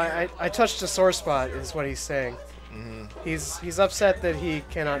 So I touched a sore spot is what he's saying. He's upset that he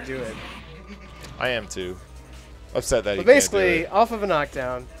cannot do it. I am too. Upset that he But can't basically, do it. off of a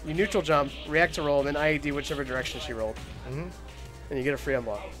knockdown, you neutral jump, react to roll, and then IED whichever direction she rolled. And you get a free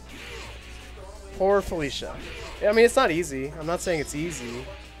unblock. Poor Felicia. I mean, it's not easy. I'm not saying it's easy.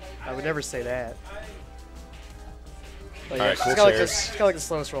 I would never say that. But All right, she's cool got chairs. she's got like the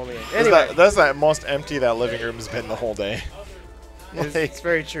slowest roll in the game. Anyway, That's that most empty that living room has been the whole day. it's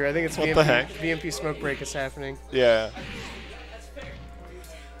very true. I think it's What the heck? VMP smoke break is happening. Yeah.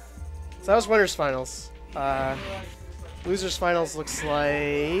 So that was winners finals. Losers finals looks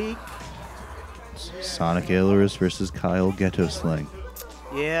like Sonic Ailurus versus Kyle Ghetto Slang.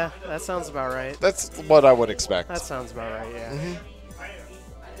 yeah, that sounds about right. That's what I would expect. That sounds about right. Yeah.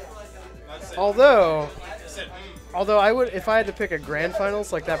 Although I would, if I had to pick a grand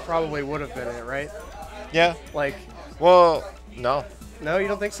finals, like that probably would have been it, right? Yeah. Like, Well, no. no, you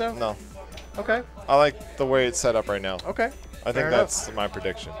don't think so? No. Okay. I like the way it's set up right now. Okay. I think Fair that's my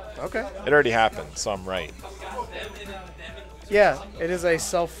prediction. Okay. It already happened, so I'm right. Yeah, it is a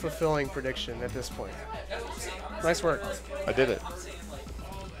self-fulfilling prediction at this point. Nice work. I did it.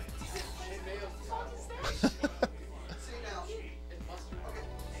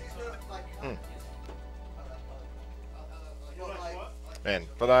 Man,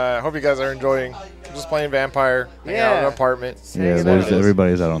 but I hope you guys are enjoying just playing Vampire, hanging out in an Yeah. apartment. Yeah, Hanging out.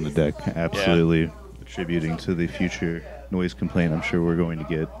 everybody's out on the deck, absolutely attributing to the future noise complaint I'm sure we're going to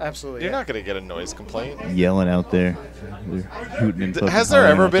get. Absolutely. You're yeah. not going to get a noise complaint. Yelling out there. They're hooting and Has there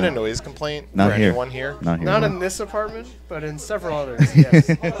hollering ever out been a there. noise complaint Not for here. anyone here? Not here. Not no. in this apartment, but in several others. Yes.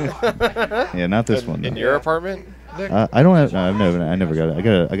 Yeah, not this one. In no. your apartment, Nick? I don't have. No, I never got it.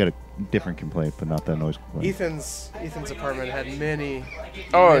 I got a different complaint, but not that noise complaint. Ethan's apartment had many.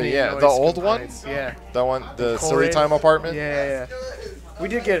 Oh, many yeah, noise the old one? complaints. Yeah. That one, the Corey? silly time apartment? Yeah. We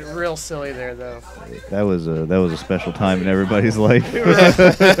did get real silly there, though. That was a special time in everybody's life. we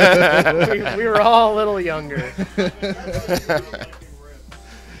were all a little younger.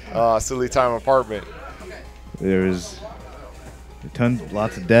 Silly time apartment. There was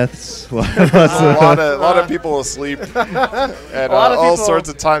lots of deaths. A lot of people asleep at lot of all people- sorts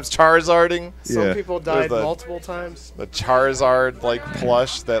of times. Charizarding. Some Yeah. people died the- multiple times. The Charizard like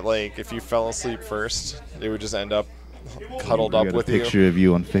plush that like if you fell asleep first, it would just end up cuddled I up got with a you. picture of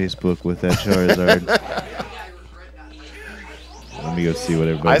you on Facebook with that Charizard. Let me go see what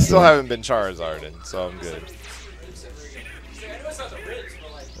everybody. I still haven't been Charizarded, so I'm good.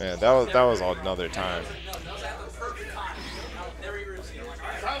 Man, that was another time.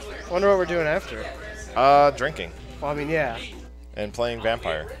 Wonder what we're doing after. Drinking Well, I mean, yeah. and playing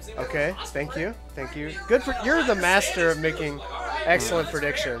Vampire. Okay. Thank you. Good. You're the master of making excellent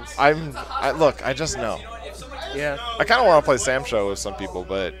predictions. Look, I just know. Yeah. I kind of want to play Sam Show with some people,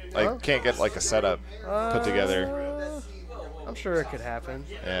 but I Huh? can't get like a setup put together. I'm sure it could happen.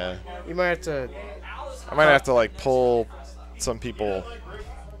 Yeah, You might have to. I might have to like pull some people,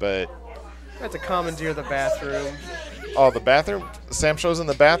 but Commandeer the bathroom. oh, the bathroom. Sam Show's in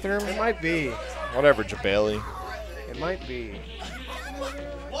the bathroom. It might be. Whatever, Jabali. It might be.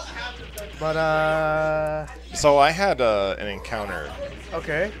 But So I had an encounter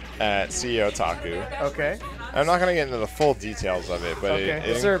okay. at CEO Taku. Okay. I'm not gonna get into the full details of it, but Okay.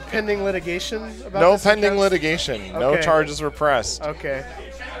 Is there pending litigation about no this pending encounter? litigation? No Okay. charges were pressed. Okay.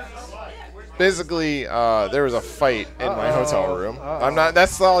 basically, there was a fight in my hotel room. I'm not.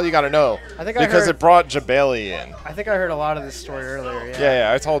 That's all you got to know. I think because it brought Jabali in. I think I heard a lot of this story earlier.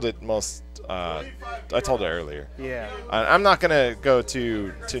 Yeah. I told it I told it earlier. Yeah. I'm not gonna go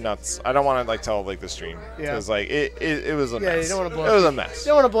too nuts. I don't want to like tell like the stream because like it was a mess. Yeah, you don't want to blow. It was a mess. You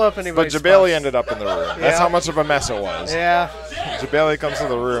don't want to blow up anybody's. But Jabali ended up in the room. That's how much of a mess it was. Yeah. Jabali comes to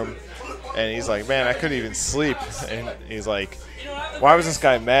the room, and he's like, "Man, I couldn't even sleep." And he's like, "Why was this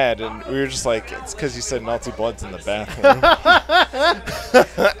guy mad?" And we were just like, "It's because you said Melty Blood's in the bathroom."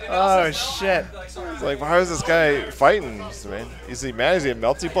 Oh shit! It's like, why was this guy fighting? Man, is he mad? Is he a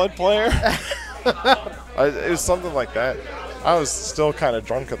Melty Blood player? It was something like that. I was still kind of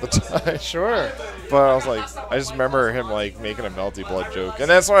drunk at the time. Sure. But I was like, I just remember him like making a Melty Blood joke, and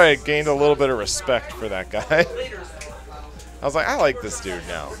that's why I gained a little bit of respect for that guy. I was like, I like this dude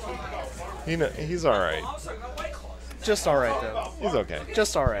now. He's all right. Just all right though. He's okay.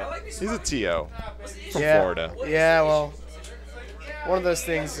 Just all right. He's a TO from Florida. Yeah, well, one of those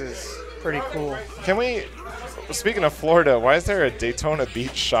things is pretty cool. Can we? Speaking of Florida, why is there a Daytona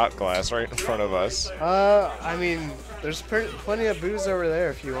Beach shot glass right in front of us? I mean, there's plenty of booze over there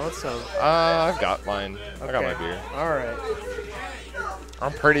if you want some. I've got mine. Okay. I got my beer. All right.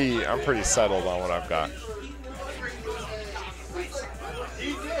 I'm pretty settled on what I've got.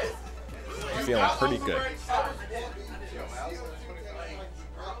 I'm feeling pretty good.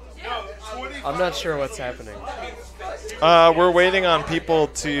 I'm not sure what's happening. We're waiting on people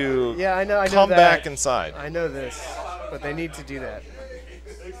to I know come that. back inside. I know this, but they need to do that.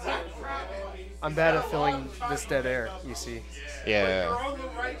 I'm bad at filling this dead air, you see. Yeah.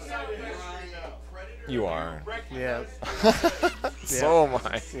 You are. Yeah. So am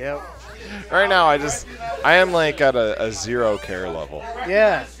I. Yep. Right now, I am like at a zero care level.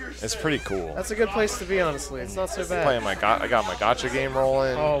 Yeah. It's pretty cool. That's a good place to be, honestly. It's not so bad. Playing I got my gacha game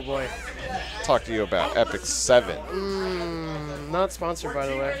rolling. Oh boy. Talk to you about Epic 7. Not sponsored, by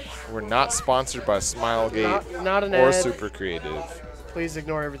the way. We're not sponsored by Smilegate not an or ad. Super Creative. Please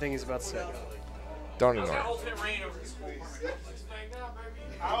ignore everything he's about to say. Don't ignore it.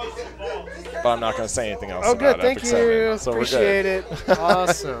 But I'm not going to say anything else Oh, about good. Thank Epic you. 7. So Appreciate we're it. good.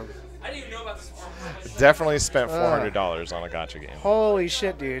 Awesome. Definitely spent $400 on a gacha game. Holy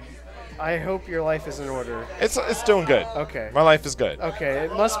shit, dude. I hope your life is in order. It's doing good. Okay. My life is good. Okay,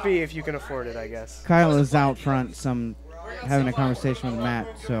 it must be if you can afford it, I guess. Kyle is out front, having a conversation with Matt,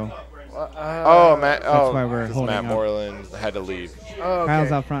 so. Matt. That's why we're holding Matt up. Moreland had to leave. Oh, okay.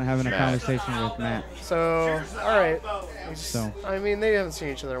 Kyle's out front having a conversation with Matt. So, all right. So. I mean, they haven't seen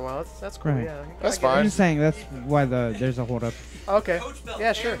each other in a while. That's cool. Right. Yeah. That's I fine. I'm just saying that's why there's a hold up. Okay.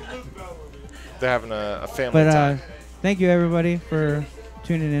 Yeah, sure. They're having a family But time. thank you everybody for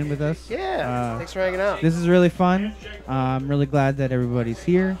tuning in with us. Yeah. Thanks for hanging out. This is really fun. I'm really glad that everybody's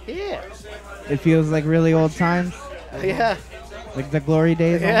here. Yeah. It feels like really old times. Yeah. Like the glory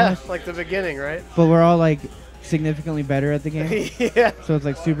days almost. Like the beginning, right? But we're all like significantly better at the game. Yeah. So it's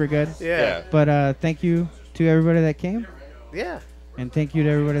like super good. Yeah. But thank you to everybody that came. Yeah. And thank you to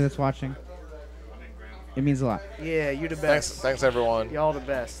everybody that's watching. It means a lot. Yeah, you the best. Thanks everyone. Y'all the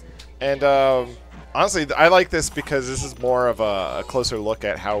best. And honestly, I like this because this is more of a closer look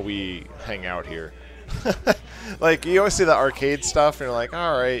at how we hang out here. Like, you always see the arcade stuff, and you're like,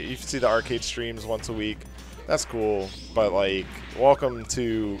 all right, you see the arcade streams once a week. That's cool. But, like, welcome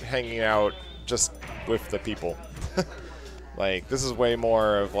to hanging out just with the people. Like, this is way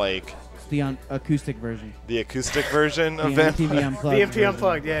more of, like... The acoustic version. The acoustic version of the MTV Unplugged. BMP version.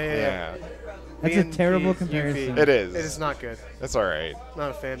 Unplugged, yeah. That's a terrible comparison. It is. It is not good. It's all right.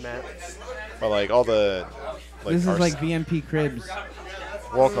 Not a fan, Matt. But, like, all the... Like, this is like VMP Cribs.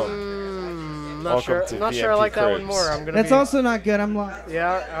 Welcome. Not sure. to Not VMP sure I like that one Cribs. more. I'm gonna. That's also not good. I'm lost.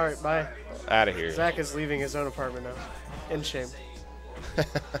 Yeah. All right. Bye. Out of here. Zach is leaving his own apartment now. In shame.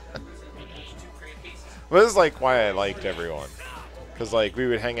 Well, this is like why I liked everyone, because like we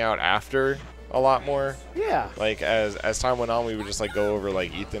would hang out after a lot more. Yeah. Like as time went on, we would just like go over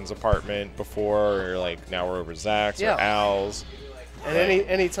like Ethan's apartment before, or like now we're over Zach's or Al's. And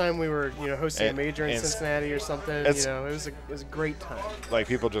any time we were hosting a major in Cincinnati or something, it was a great time. Like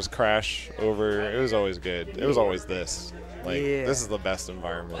people just crash over. It was always good. It was always this. Like this is the best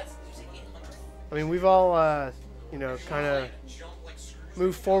environment. I mean, we've all kind of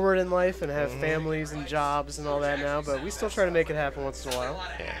moved forward in life and have families and jobs and all that now, but we still try to make it happen once in a while.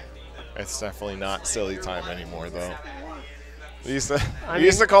 Yeah, it's definitely not silly time anymore though. We used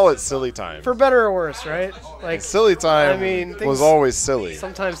to call it silly time. For better or worse, right? Like silly time. I mean, was always silly.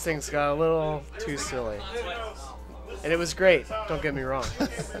 Sometimes things got a little too silly, and it was great. Don't get me wrong.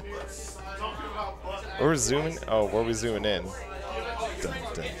 We're zooming. Oh, where are we zooming in? Dun,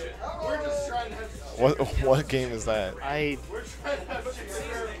 dun. What game is that?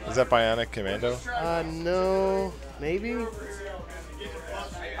 Is that Bionic Commando? No, maybe.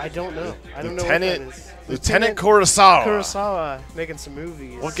 I don't know. I don't know what that is. Lieutenant Kurosawa. Kurosawa making some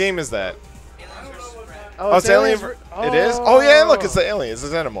movies. What game is that? Oh, it's Alien. It is. Oh yeah, look, it's the Alien. It's a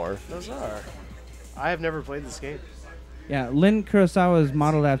Xenomorph. Those are. I have never played this game. Yeah, Lin Kurosawa is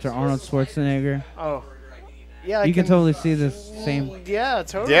modeled after Arnold Schwarzenegger. Oh. Yeah, you can totally see the same. Yeah,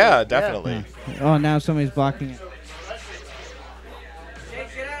 totally. Yeah, definitely. Yeah. Oh, now somebody's blocking it. Hey,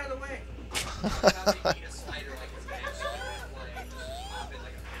 get out of the way.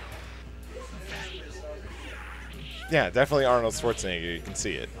 Yeah, definitely Arnold Schwarzenegger. You can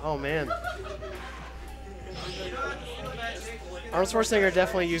see it. Oh man. Arnold Schwarzenegger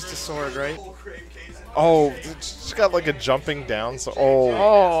definitely used a sword, right? Oh, she's got like a jumping down. So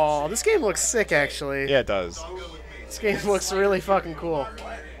oh, this game looks sick, actually. Yeah, it does. This game looks really fucking cool.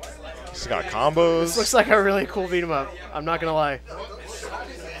 She's got combos. This looks like a really cool beat 'em up. I'm not gonna lie.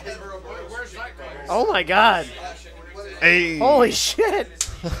 Oh my god. Hey. Holy shit.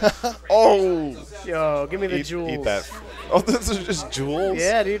 Oh. Yo, give me the jewels. Eat that. Oh, this is just jewels?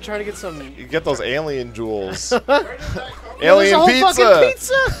 Yeah, dude, trying to get some. You get those alien jewels. Alien whole pizza.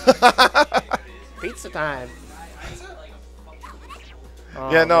 Pizza. Pizza time.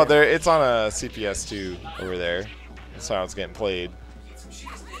 Oh, yeah, no, man. it's on a CPS 2 over there. That's how it's getting played.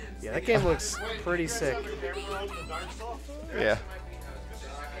 Yeah, that game looks pretty sick. Yeah.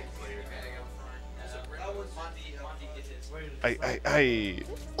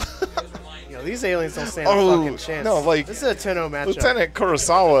 Yo, these aliens don't stand a fucking chance. No, like this is a 10-0 matchup. Lieutenant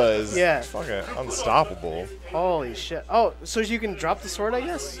Kurosawa is fucking unstoppable. Holy shit! Oh, so you can drop the sword, I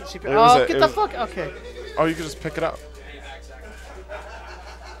guess. Get the fuck. Okay. Oh, you can just pick it up.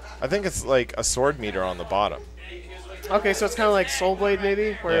 I think it's like a sword meter on the bottom. Okay, so it's kind of like Soul Blade,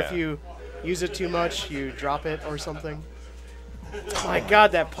 maybe, where Yeah. if you use it too much, you drop it or something. Oh my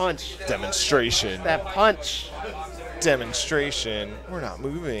god, that punch! Demonstration. That punch! Demonstration. We're not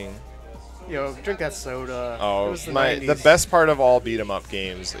moving. Yo, drink that soda. It Oh, was the the 90s. best part of all beat 'em up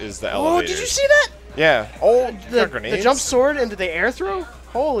games is the Oh, elevators. did you see that? Yeah. Oh, The grenades. jump sword into the air throw?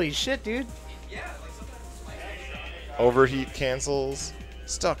 Holy shit, dude. Overheat cancels.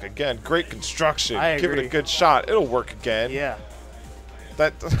 Stuck again. Great construction. I Give it agree. a good shot. It'll work again. Yeah.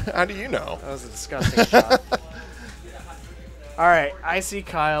 That. How do you know? That was a disgusting shot. All right, I see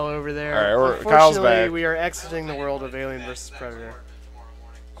Kyle over there. All right, Kyle's Unfortunately, back. we are exiting the world of Alien vs. Predator.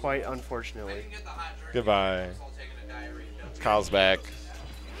 Quite unfortunately. Goodbye. Kyle's back.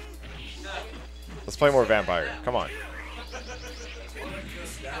 Let's play more Vampire. Come on.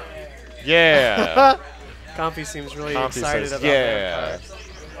 Yeah. Compy seems really Compy excited says, about yeah. Vampire.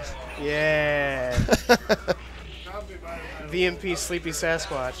 Yeah. VMP Sleepy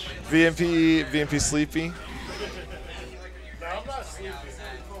Sasquatch. VMP Sleepy.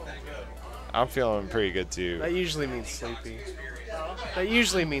 I'm feeling pretty good too. That usually means sleepy. That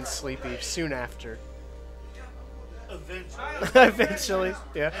usually means sleepy soon after. Eventually,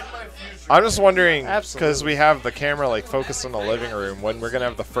 yeah. I'm just wondering, because Absolutely. we have the camera like focused on the living room, when we're gonna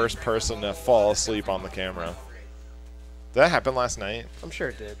have the first person to fall asleep on the camera. Did that happen last night? I'm sure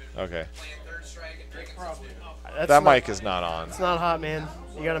it did. Okay. That's That not- mic is not on. It's not hot, man.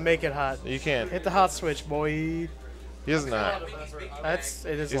 You gotta make it hot. You can't. Hit the hot switch, boy. He's not. It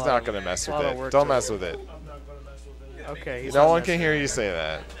is. He's not gonna mess with lot of it. work Don't to mess it. with it. Okay. He's No not one can messing hear with you it. say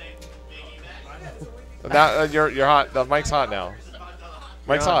that. Now you're hot. The mic's hot now.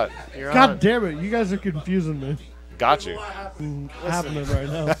 Mike's You're on. hot. You're God on. damn it! You guys are confusing me. Got you. Happening right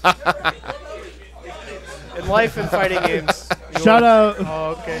now. In life and fighting games. Shout out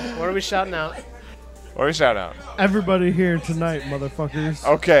Oh, okay. What are we shouting out? What do we shout out? everybody here tonight, motherfuckers.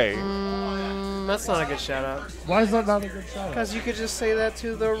 Okay. That's not a good shout out. Why is that not a good shout out? Because you could just say that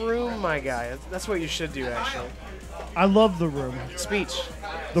to the room, my guy. That's what you should do, actually. I love the room. Speech.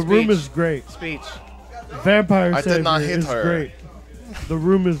 The room is great. Speech. Vampire I Savior did not hit is her. great. The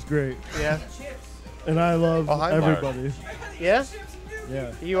room is great, Yeah. and I love Oh, hi, Mark. everybody. Yeah?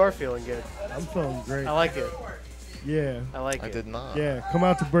 Yeah, You are feeling good. I'm feeling great. I like it. Yeah, I like I it. did not. yeah. Come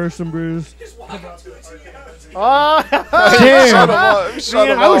out to Burst and Brews. Oh! Damn! Shut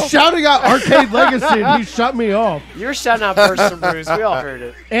him I was off. shouting out Arcade Legacy, and he shut me off. You were shouting out Burst and Bruise. We all heard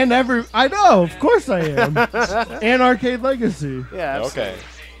it. And I know, of course I am. And Arcade Legacy Yeah, absolutely. Okay.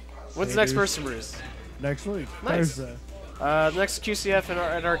 When's the next Burst and Bruise? next week, Nice. Thursday. Next QCF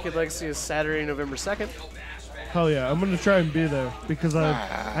at Arcade Legacy is Saturday, November 2nd. Hell yeah, I'm gonna try and be there because I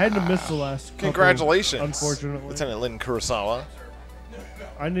had to miss the last. couple, Congratulations. unfortunately, Lieutenant Lin Kurosawa.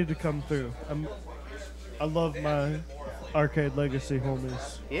 I need to come through. I love my Arcade Legacy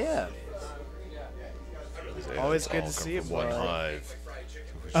homies. Yeah. Always good to see you, One bud.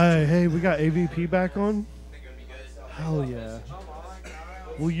 Hive. Hey, we got AVP back on? Hell yeah.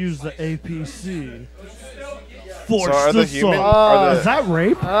 We'll use the APC. Force So are the human? Are the, Is that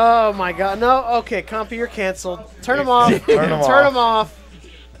rape? Oh my god. No, okay, Compy, you're canceled. Turn him off. Turn him Turn off. him off.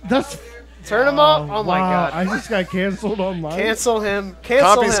 That's Turn him off. Oh my wow, god. I just got canceled online. Cancel him.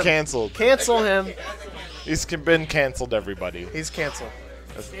 Cancel Compy's him. canceled. Cancel him. He's been canceled, everybody. He's canceled.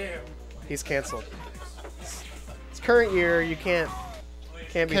 He's canceled. It's current year. You can't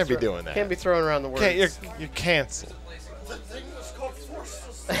be doing that. Can't be throwing around the words. You're canceled.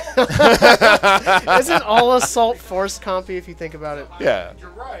 Isn't all assault forced, Compy, if you think about it? Yeah. You're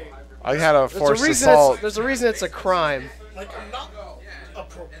right. I had a forced There's assault. there's a reason it's a crime.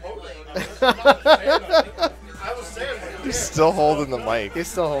 He's still holding the mic. He's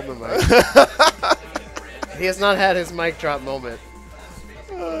still holding the mic. He has not had his mic drop moment.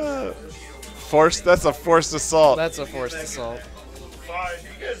 That's a forced assault. That's a forced assault.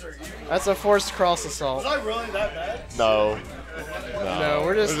 That's a forced cross assault. Was I really that bad? No. No,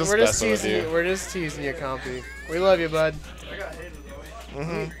 we're just messing with teasing you. We're just teasing you, Compy. We love you, bud.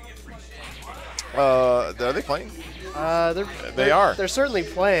 Are they playing? They are. They're certainly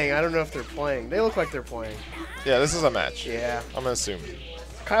playing. I don't know if they're playing. They look like they're playing. Yeah, this is a match. Yeah. I'm gonna assume.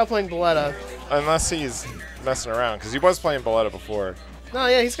 Kyle playing Balletta. Unless he's messing around, because he was playing Balletta before. No,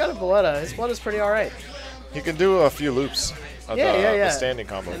 yeah, he's got a Balletta. His Balletta's pretty all right. He can do a few loops of the standing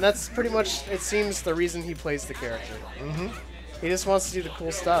combo. And that's pretty much, it seems, the reason he plays the character. He just wants to do the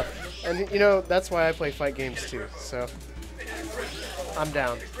cool stuff. And, you know, that's why I play fight games, too. So, I'm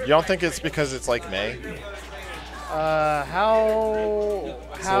down. You don't think it's because it's like May? How...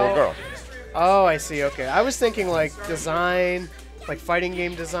 It's a little girl. Oh, I see. Okay. I was thinking, like, design, like fighting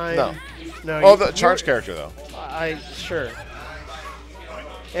game design. No. Oh, the charge character, though. Sure.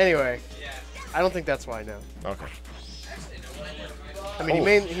 Anyway, I don't think that's why, no. Okay. I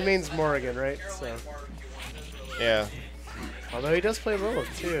mean, he mains Morrigan, right? So. Yeah. Although he does play Lilith,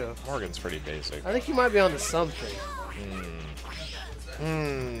 too. Morgan's pretty basic. I think he might be onto something.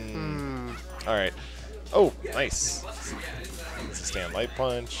 All right. Oh, nice. It's a stand light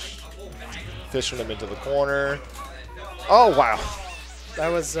punch. Fishing him into the corner. Oh, wow. That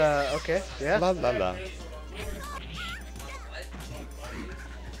was, okay. Yeah. La la la.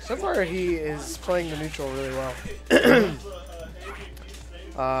 So far, he is playing the neutral really well. In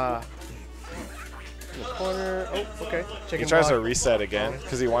the corner. Oh, okay. He tries to reset again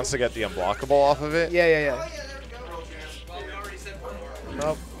because he wants to get the unblockable off of it. Yeah.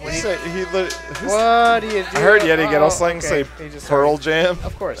 Oh, What do you do? I heard Yeti Ghetto Slang say Pearl Jam.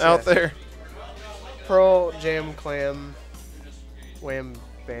 Of course. Out there. Pearl Jam Clam. Wham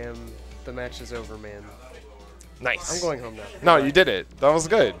bam. The match is over, man. Nice. I'm going home now. No, you did it. That was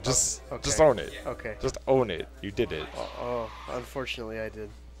good. Just own it. Okay. Just own it. You did it. Oh, unfortunately I did.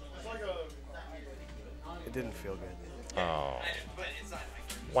 It didn't feel good. Oh.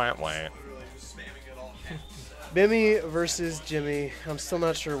 Wah wah. Bimmy versus Jimmy. I'm still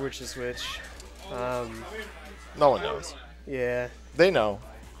not sure which is which. No one knows. Yeah. They know.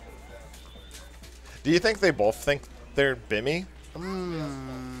 Do you think they both think they're Bimmy?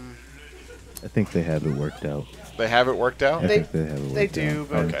 I think they have it worked out. They have it worked out? I think they have it worked They do, out.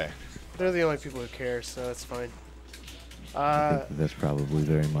 but Okay. they're the only people who care, so it's fine. I think that's probably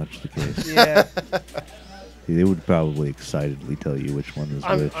very much the case. Yeah. They would probably excitedly tell you which one was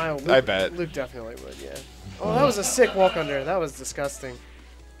which. I bet. Luke definitely would, yeah. Oh, that was a sick walk under. That was disgusting.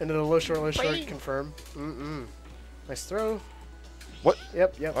 Into the low short, confirm. Nice throw. What?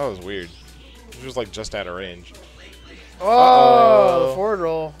 Yep. That was weird. He was like just out of range. Oh, the forward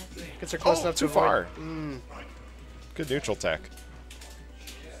roll. Gets her close enough too to far. avoid. Good neutral tech.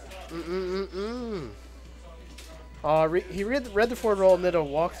 He read the forward roll and did a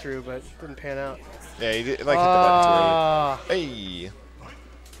walkthrough, but didn't pan out. Yeah, he did, hit the button too early. Hey.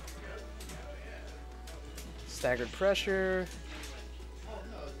 Staggered pressure.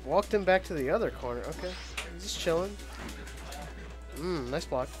 Walked him back to the other corner. Okay. He's just chilling. Nice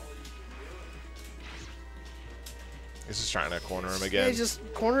block. He's just trying to corner him Yeah, again. he's just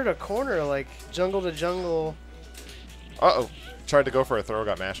corner to corner, like jungle to jungle. Uh-oh. Tried to go for a throw,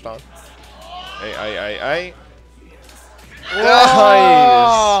 got mashed on. Hey.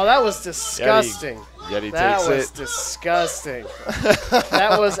 Oh, that was disgusting. Yeti that takes was it. disgusting.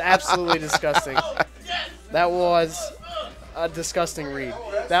 That was absolutely disgusting. That was a disgusting read.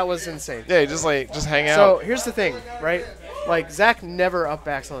 That was insane. Yeah, just hang out. So here's the thing, right? Like, Zach never up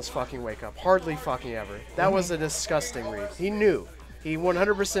backs on his fucking wake up. Hardly fucking ever. That was a disgusting read. He knew. He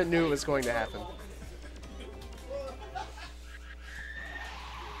 100% knew it was going to happen.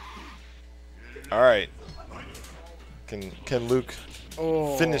 All right. Can Luke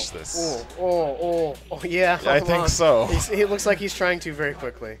finish this? Yeah. I think so. He looks like he's trying to very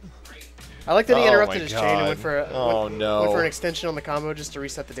quickly. I like that he interrupted his chain and went for went for an extension on the combo just to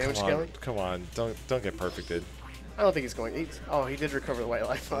reset the damage scaling. Come on, don't get perfected. I don't think he's going. He did recover the white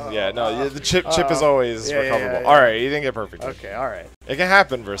life. Yeah, no, the chip is always recoverable. Yeah. All right, he didn't get perfected. Okay, all right. It can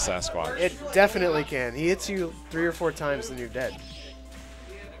happen versus Sasquatch. It definitely can. He hits you 3 or 4 times and you're dead.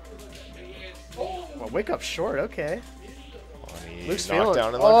 Well, wake up short. Okay. Luke's feeling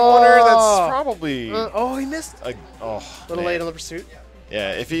down in the corner. That's probably. He missed. A little late on the pursuit.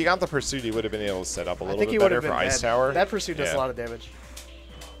 Yeah, if he got the pursuit, he would have been able to set up a little bit he better for Ice Tower. That pursuit does a lot of damage.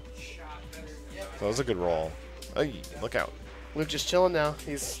 So that was a good roll. Hey, look out. Luke just chilling now.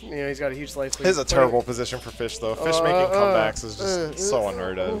 He's got a huge life lead. This is a terrible position for Fish though. Fish making comebacks is just so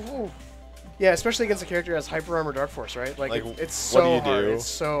unheard of. Yeah, especially against a character who has Hyper Armor Dark Force, right? Like it's so what do you hard. do? It's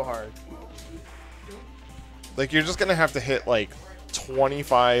so hard. Like you're just gonna have to hit like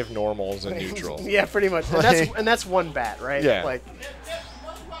 25 normals and neutral. Yeah, pretty much. And that's one bat, right? Yeah. Like.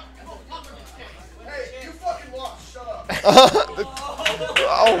 Hey, you fucking lost. Shut up.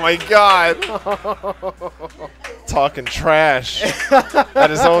 Oh my God. Talking trash at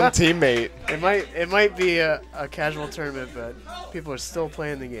his own teammate. It might be a casual tournament, but people are still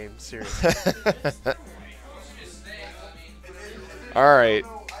playing the game seriously. All right,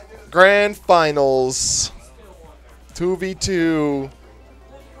 grand finals, 2v2,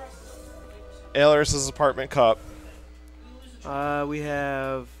 Ailerus' Apartment Cup. We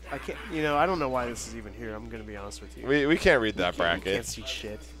have. I don't know why this is even here. I'm gonna be honest with you. We can't read that bracket. You can't see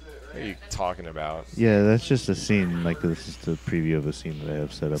shit. What are you talking about? Yeah, that's just a scene. Like, this is the preview of a scene that I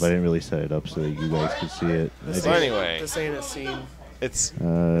have set up. I didn't really set it up so that you guys could see it. So anyway, this ain't a scene. It's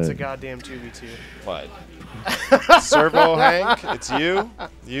a goddamn 2v2. What? Servo Hank, it's you.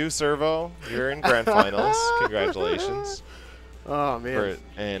 You, Servo. You're in grand finals. Congratulations. Oh, man.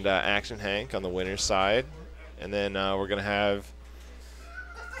 And Action Hank on the winner's side. And then we're going to have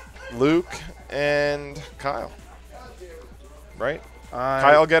Luke and Kyle. Right?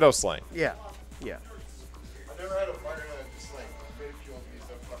 Kyle Ghetto Slang. Yeah. I've never had a partner that just like ridiculed me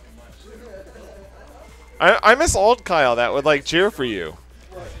so fucking much. I miss old Kyle that would like cheer for you.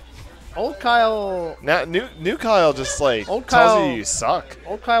 Old Kyle. Now new Kyle just like tells tells you suck.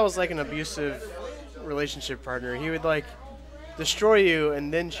 Old Kyle was like an abusive relationship partner. He would like destroy you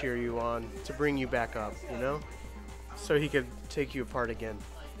and then cheer you on to bring you back up, so he could take you apart again.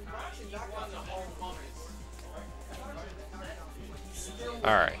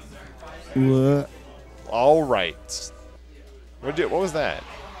 All right. What? All right. What was that?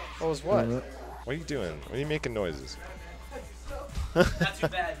 What was what? What are you doing? What are you making noises? Not too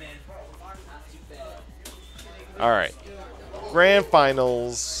bad, man. Not too bad. All right. Grand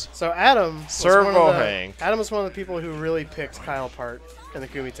finals. So Adam Servo Hank. Adam was one of the people who really picked Kyle apart in the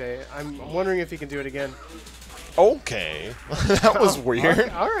Kumite. I'm wondering if he can do it again. Okay. That was weird.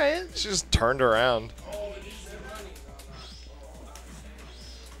 All right. She just turned around.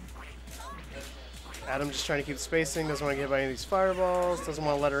 Adam just trying to keep spacing, doesn't want to get by any of these fireballs, doesn't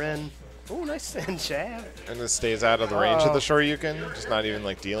want to let her in. Oh, nice stand jab. And it stays out of the range of the Shoryuken, just not even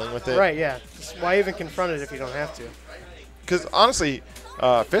like dealing with it. Right, yeah. Just why even confront it if you don't have to? Because honestly,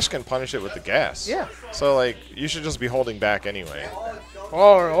 Fish can punish it with the gas. Yeah. So like, you should just be holding back anyway.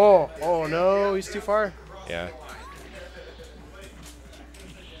 Oh no, he's too far. Yeah.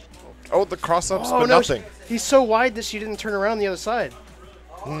 Oh, the cross-ups, Oh, but no, nothing. He's so wide that she didn't turn around the other side.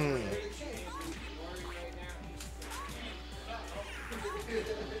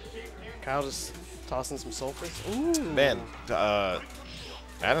 Kyle just tossing some sulfurs. Ooh. Man,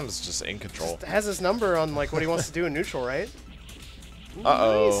 Adam's just in control. Just has his number on like what he wants to do in neutral, right? Ooh,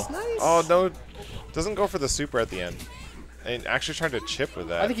 Uh-oh. Nice. Oh, no. Doesn't go for the super at the end. And actually tried to chip with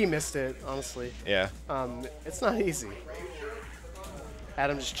that. I think he missed it, honestly. Yeah. It's not easy.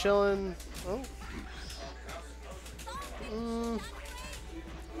 Adam just chilling. Oh.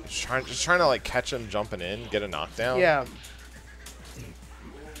 Just trying to like catch him jumping in, get a knockdown. Yeah.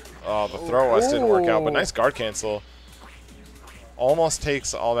 Oh, the throw us didn't work out, but nice guard cancel. Almost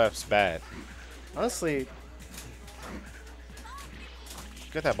takes all that's bad. Honestly.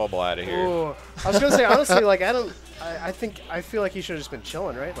 Get that bubble out of here. Ooh. I was gonna say honestly, like Adam, I feel like he should have just been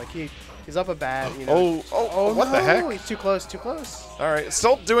chilling, right? Like he's up a bat. Oh, what no, the heck? He's too close, too close. All right,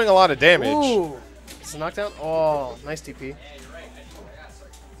 still doing a lot of damage. Ooh, it's a knockdown. Oh, nice DP.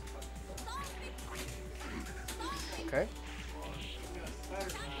 Okay.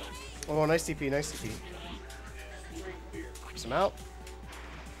 Oh, nice DP, nice DP. Keeps him out.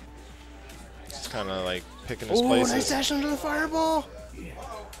 Just kind of like picking his places. Nice dash under the fireball.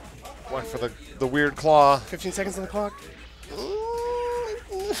 Went for the weird claw. 15 seconds on the clock.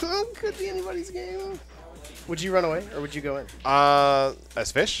 Could be anybody's game. Would you run away or would you go in?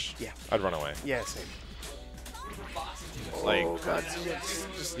 As Fish? Yeah. I'd run away. Yeah, same. Like, oh God!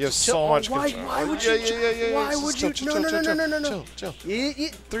 you have so much control. Why would you? Why would you? No. Chill.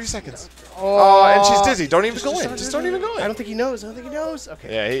 3 seconds. Oh, and she's dizzy. Don't even go in. Just don't even go in. I don't think he knows.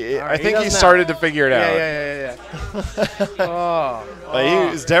 Okay. Yeah, I think he started to figure it out. Yeah. Oh. Like, he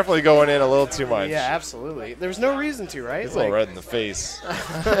was definitely going in a little too much. Yeah, absolutely. There's no reason to, right? He's a little red in the face.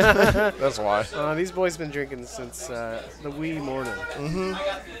 That's why. These boys been drinking since the wee morning. Mm-hmm.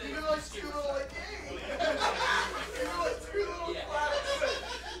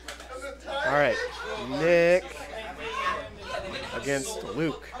 All right, Nick against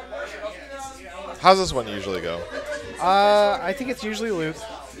Luke. How's this one usually go? I think it's usually Luke,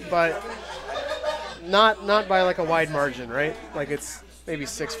 but not by like a wide margin, right? Like it's maybe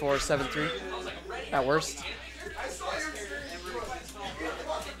 6-4, 7-3 at worst.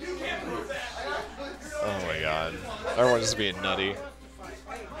 Oh my God! Everyone's just being nutty.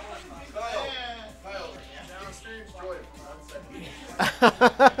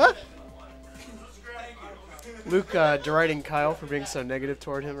 Luke deriding Kyle for being so negative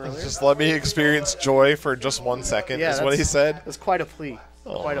toward him earlier. Just let me experience joy for just 1 second. Yeah, is what he said. That's quite a plea.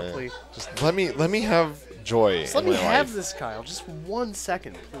 Oh, quite man. a plea. Just let me have joy. Just let me have this, Kyle. Just 1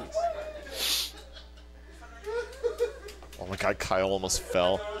 second, please. Oh my God! Kyle almost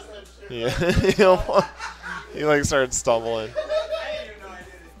fell. Yeah, he like started stumbling.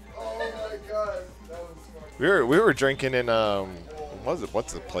 We were drinking in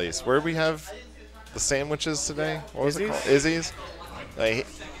what's the place where we have the sandwiches today? What was it called? Izzy's. Like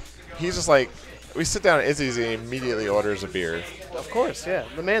he's just like, we sit down at Izzy's and he immediately orders a beer. Of course, yeah.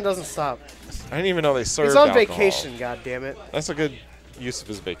 The man doesn't stop. I didn't even know they served He's on alcohol. vacation, goddammit. That's a good use of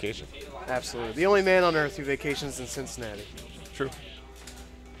his vacation. Absolutely. The only man on earth who vacations in Cincinnati. True.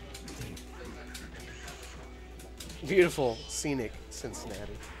 Beautiful, scenic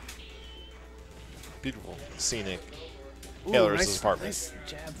Cincinnati. Beautiful, scenic. Ooh, KyleW's apartment. Nice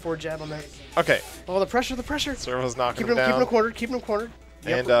jab, forward jab on that. Okay. Oh, the pressure. Servo's knocking Keeping him down. Keeping him cornered.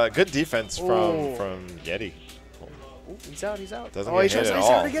 Yep. And good defense from Yeti. Ooh, he's out. Doesn't he get tries hit at nice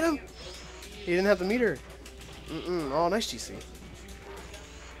hard all. to get him. He didn't have the meter. Oh, nice GC.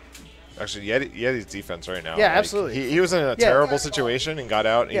 Actually, Yeti's defense right now. Yeah, like, absolutely. He was in a terrible situation and got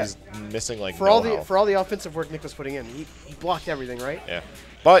out, and he's missing like for all the offensive work Nick was putting in. He blocked everything, right? Yeah,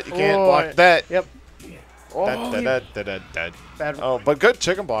 but you can't block that. Yep. Bad. Oh, but good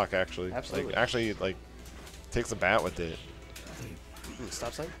chicken block actually. Absolutely. Actually, takes the bat with it.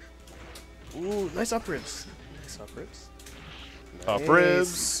 Stop sign. Ooh, nice up ribs. Up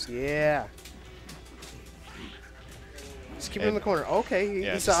ribs. Yeah. Just keep him in the corner. Okay.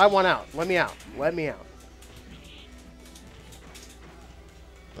 Yeah, he said, I want out. Let me out. Like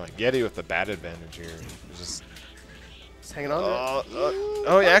Yeti with the bat advantage here. Just hanging on to it.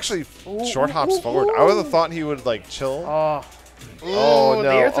 He actually short hops forward. I would have thought he would chill. Oh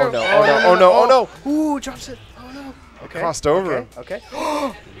no. Ooh, drops it. Oh no. Okay. Crossed over him. Okay.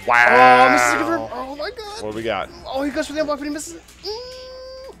 Wow. Oh, misses again. Oh my God. What do we got? Oh, he goes for the unblock, but he misses it.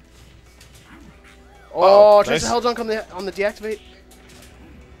 Oh, tries nice. to hell dunk on the deactivate.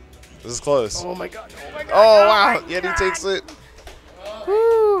 This is close. Oh my God. Oh wow. Yeti takes it.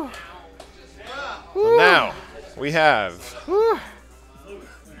 Woo. So now we have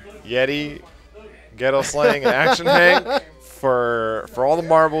Yeti, Ghetto Slang, and Action Hank for all the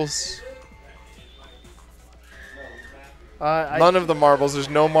marbles. None of the marbles. There's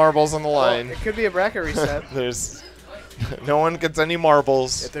no marbles on the line. It could be a bracket reset. There's no one gets any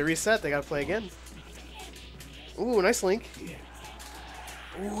marbles. If they reset, they gotta play again. Ooh, nice link.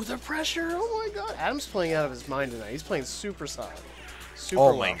 Ooh, the pressure. Oh my God. Adam's playing out of his mind tonight. He's playing super solid.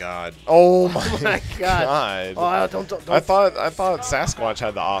 Oh my God. Oh my God. Oh, don't. I thought Sasquatch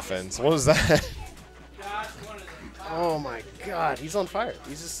had the offense. What was that? Oh my God. He's on fire.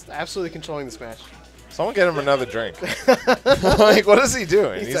 He's just absolutely controlling this match. Someone get him another drink. What is he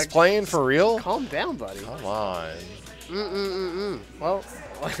doing? He's playing for real? Calm down, buddy. Come on. Well,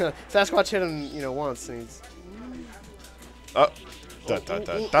 Sasquatch hit him, once, and he's.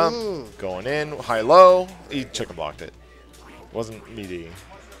 Going in, high-low. He chicken blocked it. Wasn't meaty.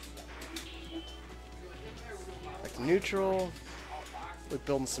 Back to neutral. With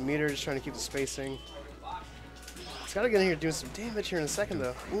building some meter, just trying to keep the spacing. He's got to get in here doing some damage here in a second,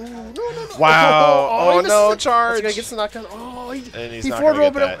 though. Ooh, no. Wow. Oh no, charge. He's going to get some knockdown. Oh, he's he not forward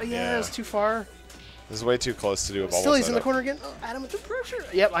rolled, but but it was too far. This is way too close to do a bubble Still, he's in the setup. corner again. Oh, Adam with the pressure.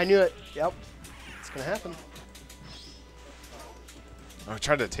 Yep, I knew it. Yep. It's going to happen. Oh, I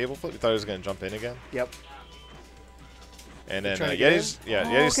tried to table flip. You thought he was going to jump in again? Yep. And then Yeti's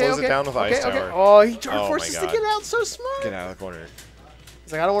slows it down with Ice Tower. Oh, he forces to get out. So smart. Get out of the corner.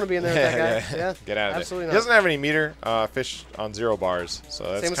 He's like, I don't want to be in there with that guy. Yeah. Get out of absolutely there. Not. He doesn't have any meter. Fish on 0 bars, so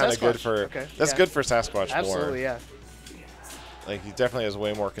that's kind of good for. Okay. That's good for Sasquatch. Absolutely, yeah. Like he definitely has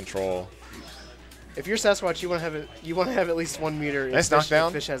way more control. If you're Sasquatch, you want to have it. You want to have at least 1 meter. Nice knockdown.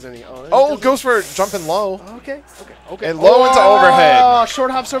 If Fish has any. Oh, goes for jumping low. Okay. And low into overhead. Oh,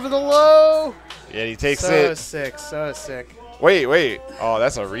 short hops over the low. Yeah, he takes So it. sick. So sick. Wait. Oh,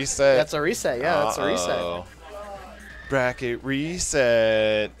 that's a reset. That's a reset. Yeah, that's a reset. Bracket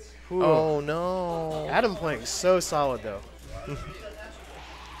reset. Ooh. Oh no. Adam playing so solid though.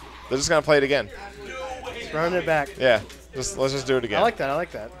 They're just gonna play it again. Just running it back. Yeah. Let's just do it again. I like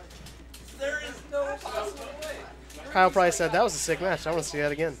that. Kyle probably said that was a sick match. I want to see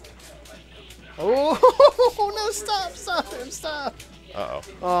that again. Oh no! Stop him! Stop. Uh-oh.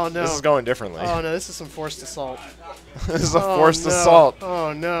 Oh no. This is going differently. Oh no! This is some forced assault. This is a forced assault.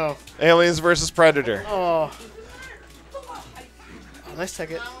 Oh no. Aliens versus Predator. Oh. Nice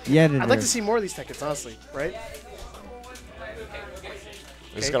tech it. Yeah, I'd like to see more of these tech-its, honestly, right?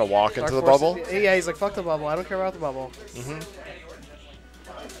 He's gonna walk into the Force bubble. Yeah, he's like, fuck the bubble. I don't care about the bubble.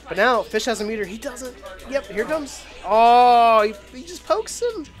 But now Fish has a meter. He doesn't. Yep, here comes. Oh, he just pokes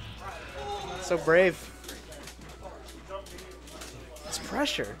him. So brave. It's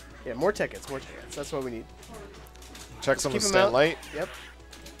pressure. Yeah, more tickets. That's what we need. Checks him with stand light. Yep.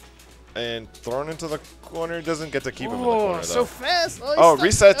 And thrown into the corner. Doesn't get to keep him in the corner, though. So fast. Oh,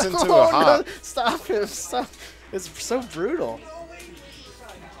 resets into a hop. No. Stop him. Stop. It's so brutal.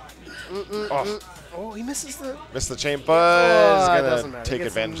 Oh, he misses the... Missed the chain, but he's going to take He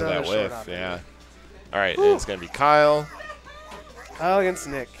advantage of that whiff. Yeah. Option. All right, and it's going to be Kyle. Kyle against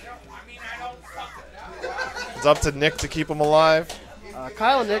Nick. It's up to Nick to keep him alive.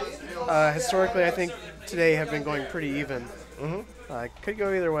 Kyle and Nick, historically, I think today have been going pretty even. Could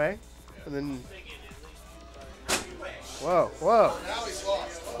go either way. And then... Whoa.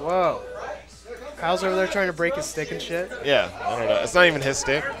 Kyle's over there trying to break his stick and shit. Yeah, I don't know. It's not even his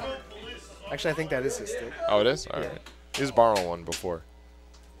stick. Actually, I think that is his stick. Oh, it is? All right. He was borrowing one before.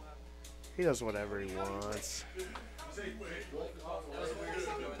 He does whatever he wants.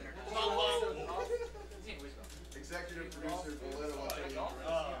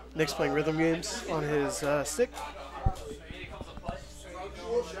 Nick's playing rhythm games on his stick.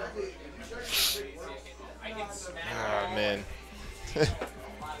 Oh, man.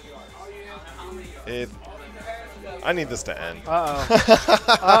 I need this to end.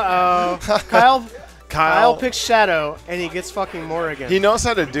 Kyle picks Shadow, and he gets fucking Morrigan. He knows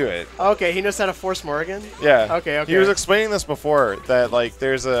how to do it. Okay, he knows how to force Morrigan? Yeah. Okay. He was explaining this before, that like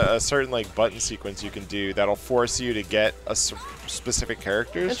there's a certain like button sequence you can do that'll force you to get a specific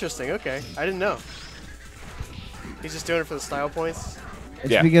characters. Interesting, okay. I didn't know. He's just doing it for the style points?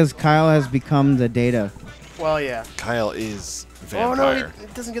 It's because Kyle has become the data. Well, yeah. Kyle is vampire. Oh, no, he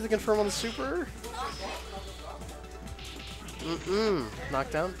doesn't get the confirm on the super.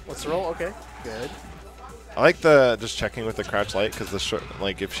 Knockdown. What's the roll? Okay, good. I like the just checking with the crouch light because the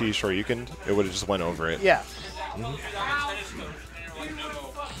like if she Shoryukened, it would have just went over it. Yeah.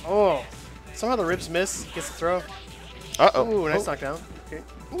 Oh, somehow the ribs miss. Gets the throw. Ooh, nice knockdown. Okay.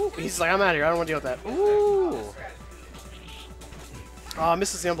 Ooh, he's like, I'm out of here. I don't want to deal with that. Ooh. Oh,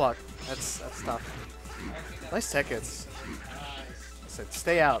 misses the unblock. That's tough. Nice tech hits. Said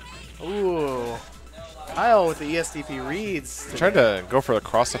stay out. Ooh. Kyle with the ESDP reads. Tried to go for a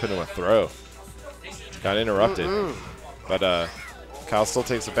cross up into a throw. Got interrupted. But Kyle still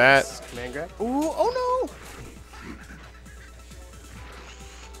takes a bat. Command grab. Ooh, oh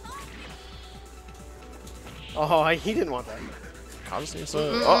no. Oh, he didn't want that. Kyle just needs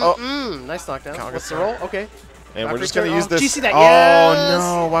to. Nice knockdown. What's the roll? Okay. And we're just going to use this. Did you see that? Oh,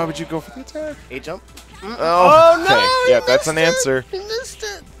 no. Why would you go for the attack? 8 jump. Oh, no. Okay. Yeah, that's an answer. He missed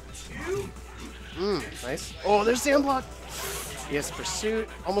it. Nice. Oh, there's the unblock. Yes, pursuit.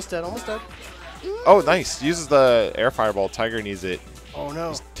 Almost dead. Oh, nice. Uses the air fireball. Tiger needs it. Oh, no.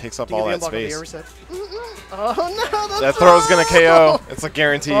 Just takes up all that space. Oh, no. That throw is going to KO. It's like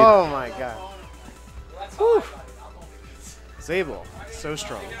guaranteed. Oh, my God. Whew. Zabel. So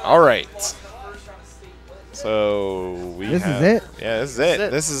strong. All right. So we This have... is it? Yeah,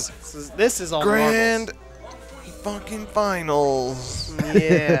 this is it. This is all grand fucking finals.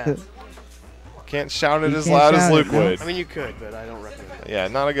 Yeah. Can't shout it You as can't loud as shout it, Luke no. would. I mean, you could, but I don't recommend it. Yeah,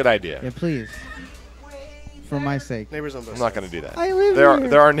 not a good idea. Yeah, please. For my sake. Neighbors on both I'm sides. not going to do that. I live there here.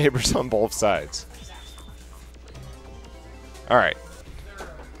 There are neighbors on both sides. All right.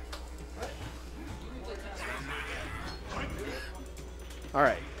 All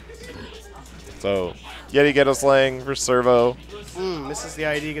right. So, Yeti Ghetto Slang for Servo. Misses the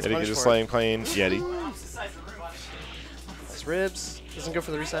ID, gets Yeti punished Ghetto for Slang it. playing Yeti. Nice ribs. Doesn't go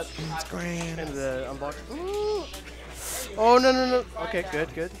for the reset. It's grand. And the unblock. Ooh. Oh, no. Okay,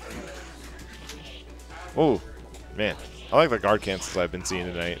 good. Oh, man. I like the guard cancels I've been seeing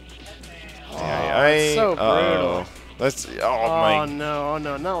tonight. So brutal. Let's. Oh, Oh, my. no,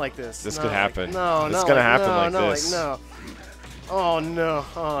 not like this. This No, could happen. No, It's not gonna like, happen no, like not this. no. Oh, no.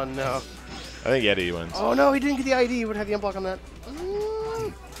 I think Yeti wins. Oh, no, he didn't get the ID. He would have the unblock on that.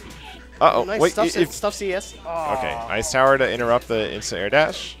 Uh-oh. Nice. Wait, Stuff CS. Oh. Okay, Ice Tower to interrupt the instant air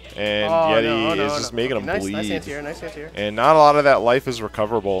dash, and Yeti is just making him bleed. Nice anti-air. And not a lot of that life is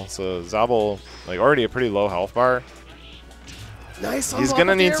recoverable, so Zabel, like, already a pretty low health bar. Nice. He's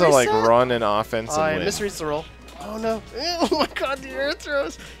gonna need to like run an offense and win. Misreads the roll. Oh no! Oh my God! The air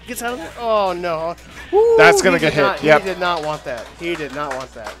throws. He gets out of there. Oh no! That's gonna get hit. Yep. He did not want that. He did not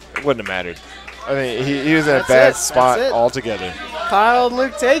want that. It wouldn't have mattered. I mean, he was in a bad spot altogether. Kyle and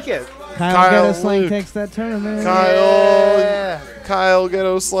Luke take it. Kyle Ghetto Slang takes that tournament. Kyle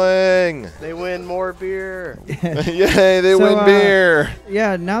Ghetto Slang. They win more beer. Yay! They win beer.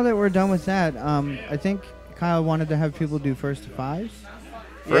 Yeah. Now that we're done with that, I think Kyle wanted to have people do first to fives.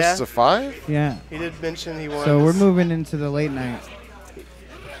 First to 5? Yeah. He did mention he wanted. So we're moving into the late night.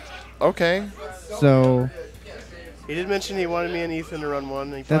 Okay. So. He did mention he wanted me and Ethan to run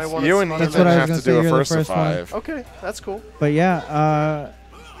one. He That's, wanted you and Ethan have to do a first to 5. Okay, that's cool. But yeah,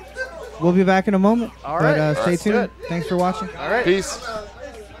 we'll be back in a moment. All right. But stay tuned. Thanks for watching. All right. Peace.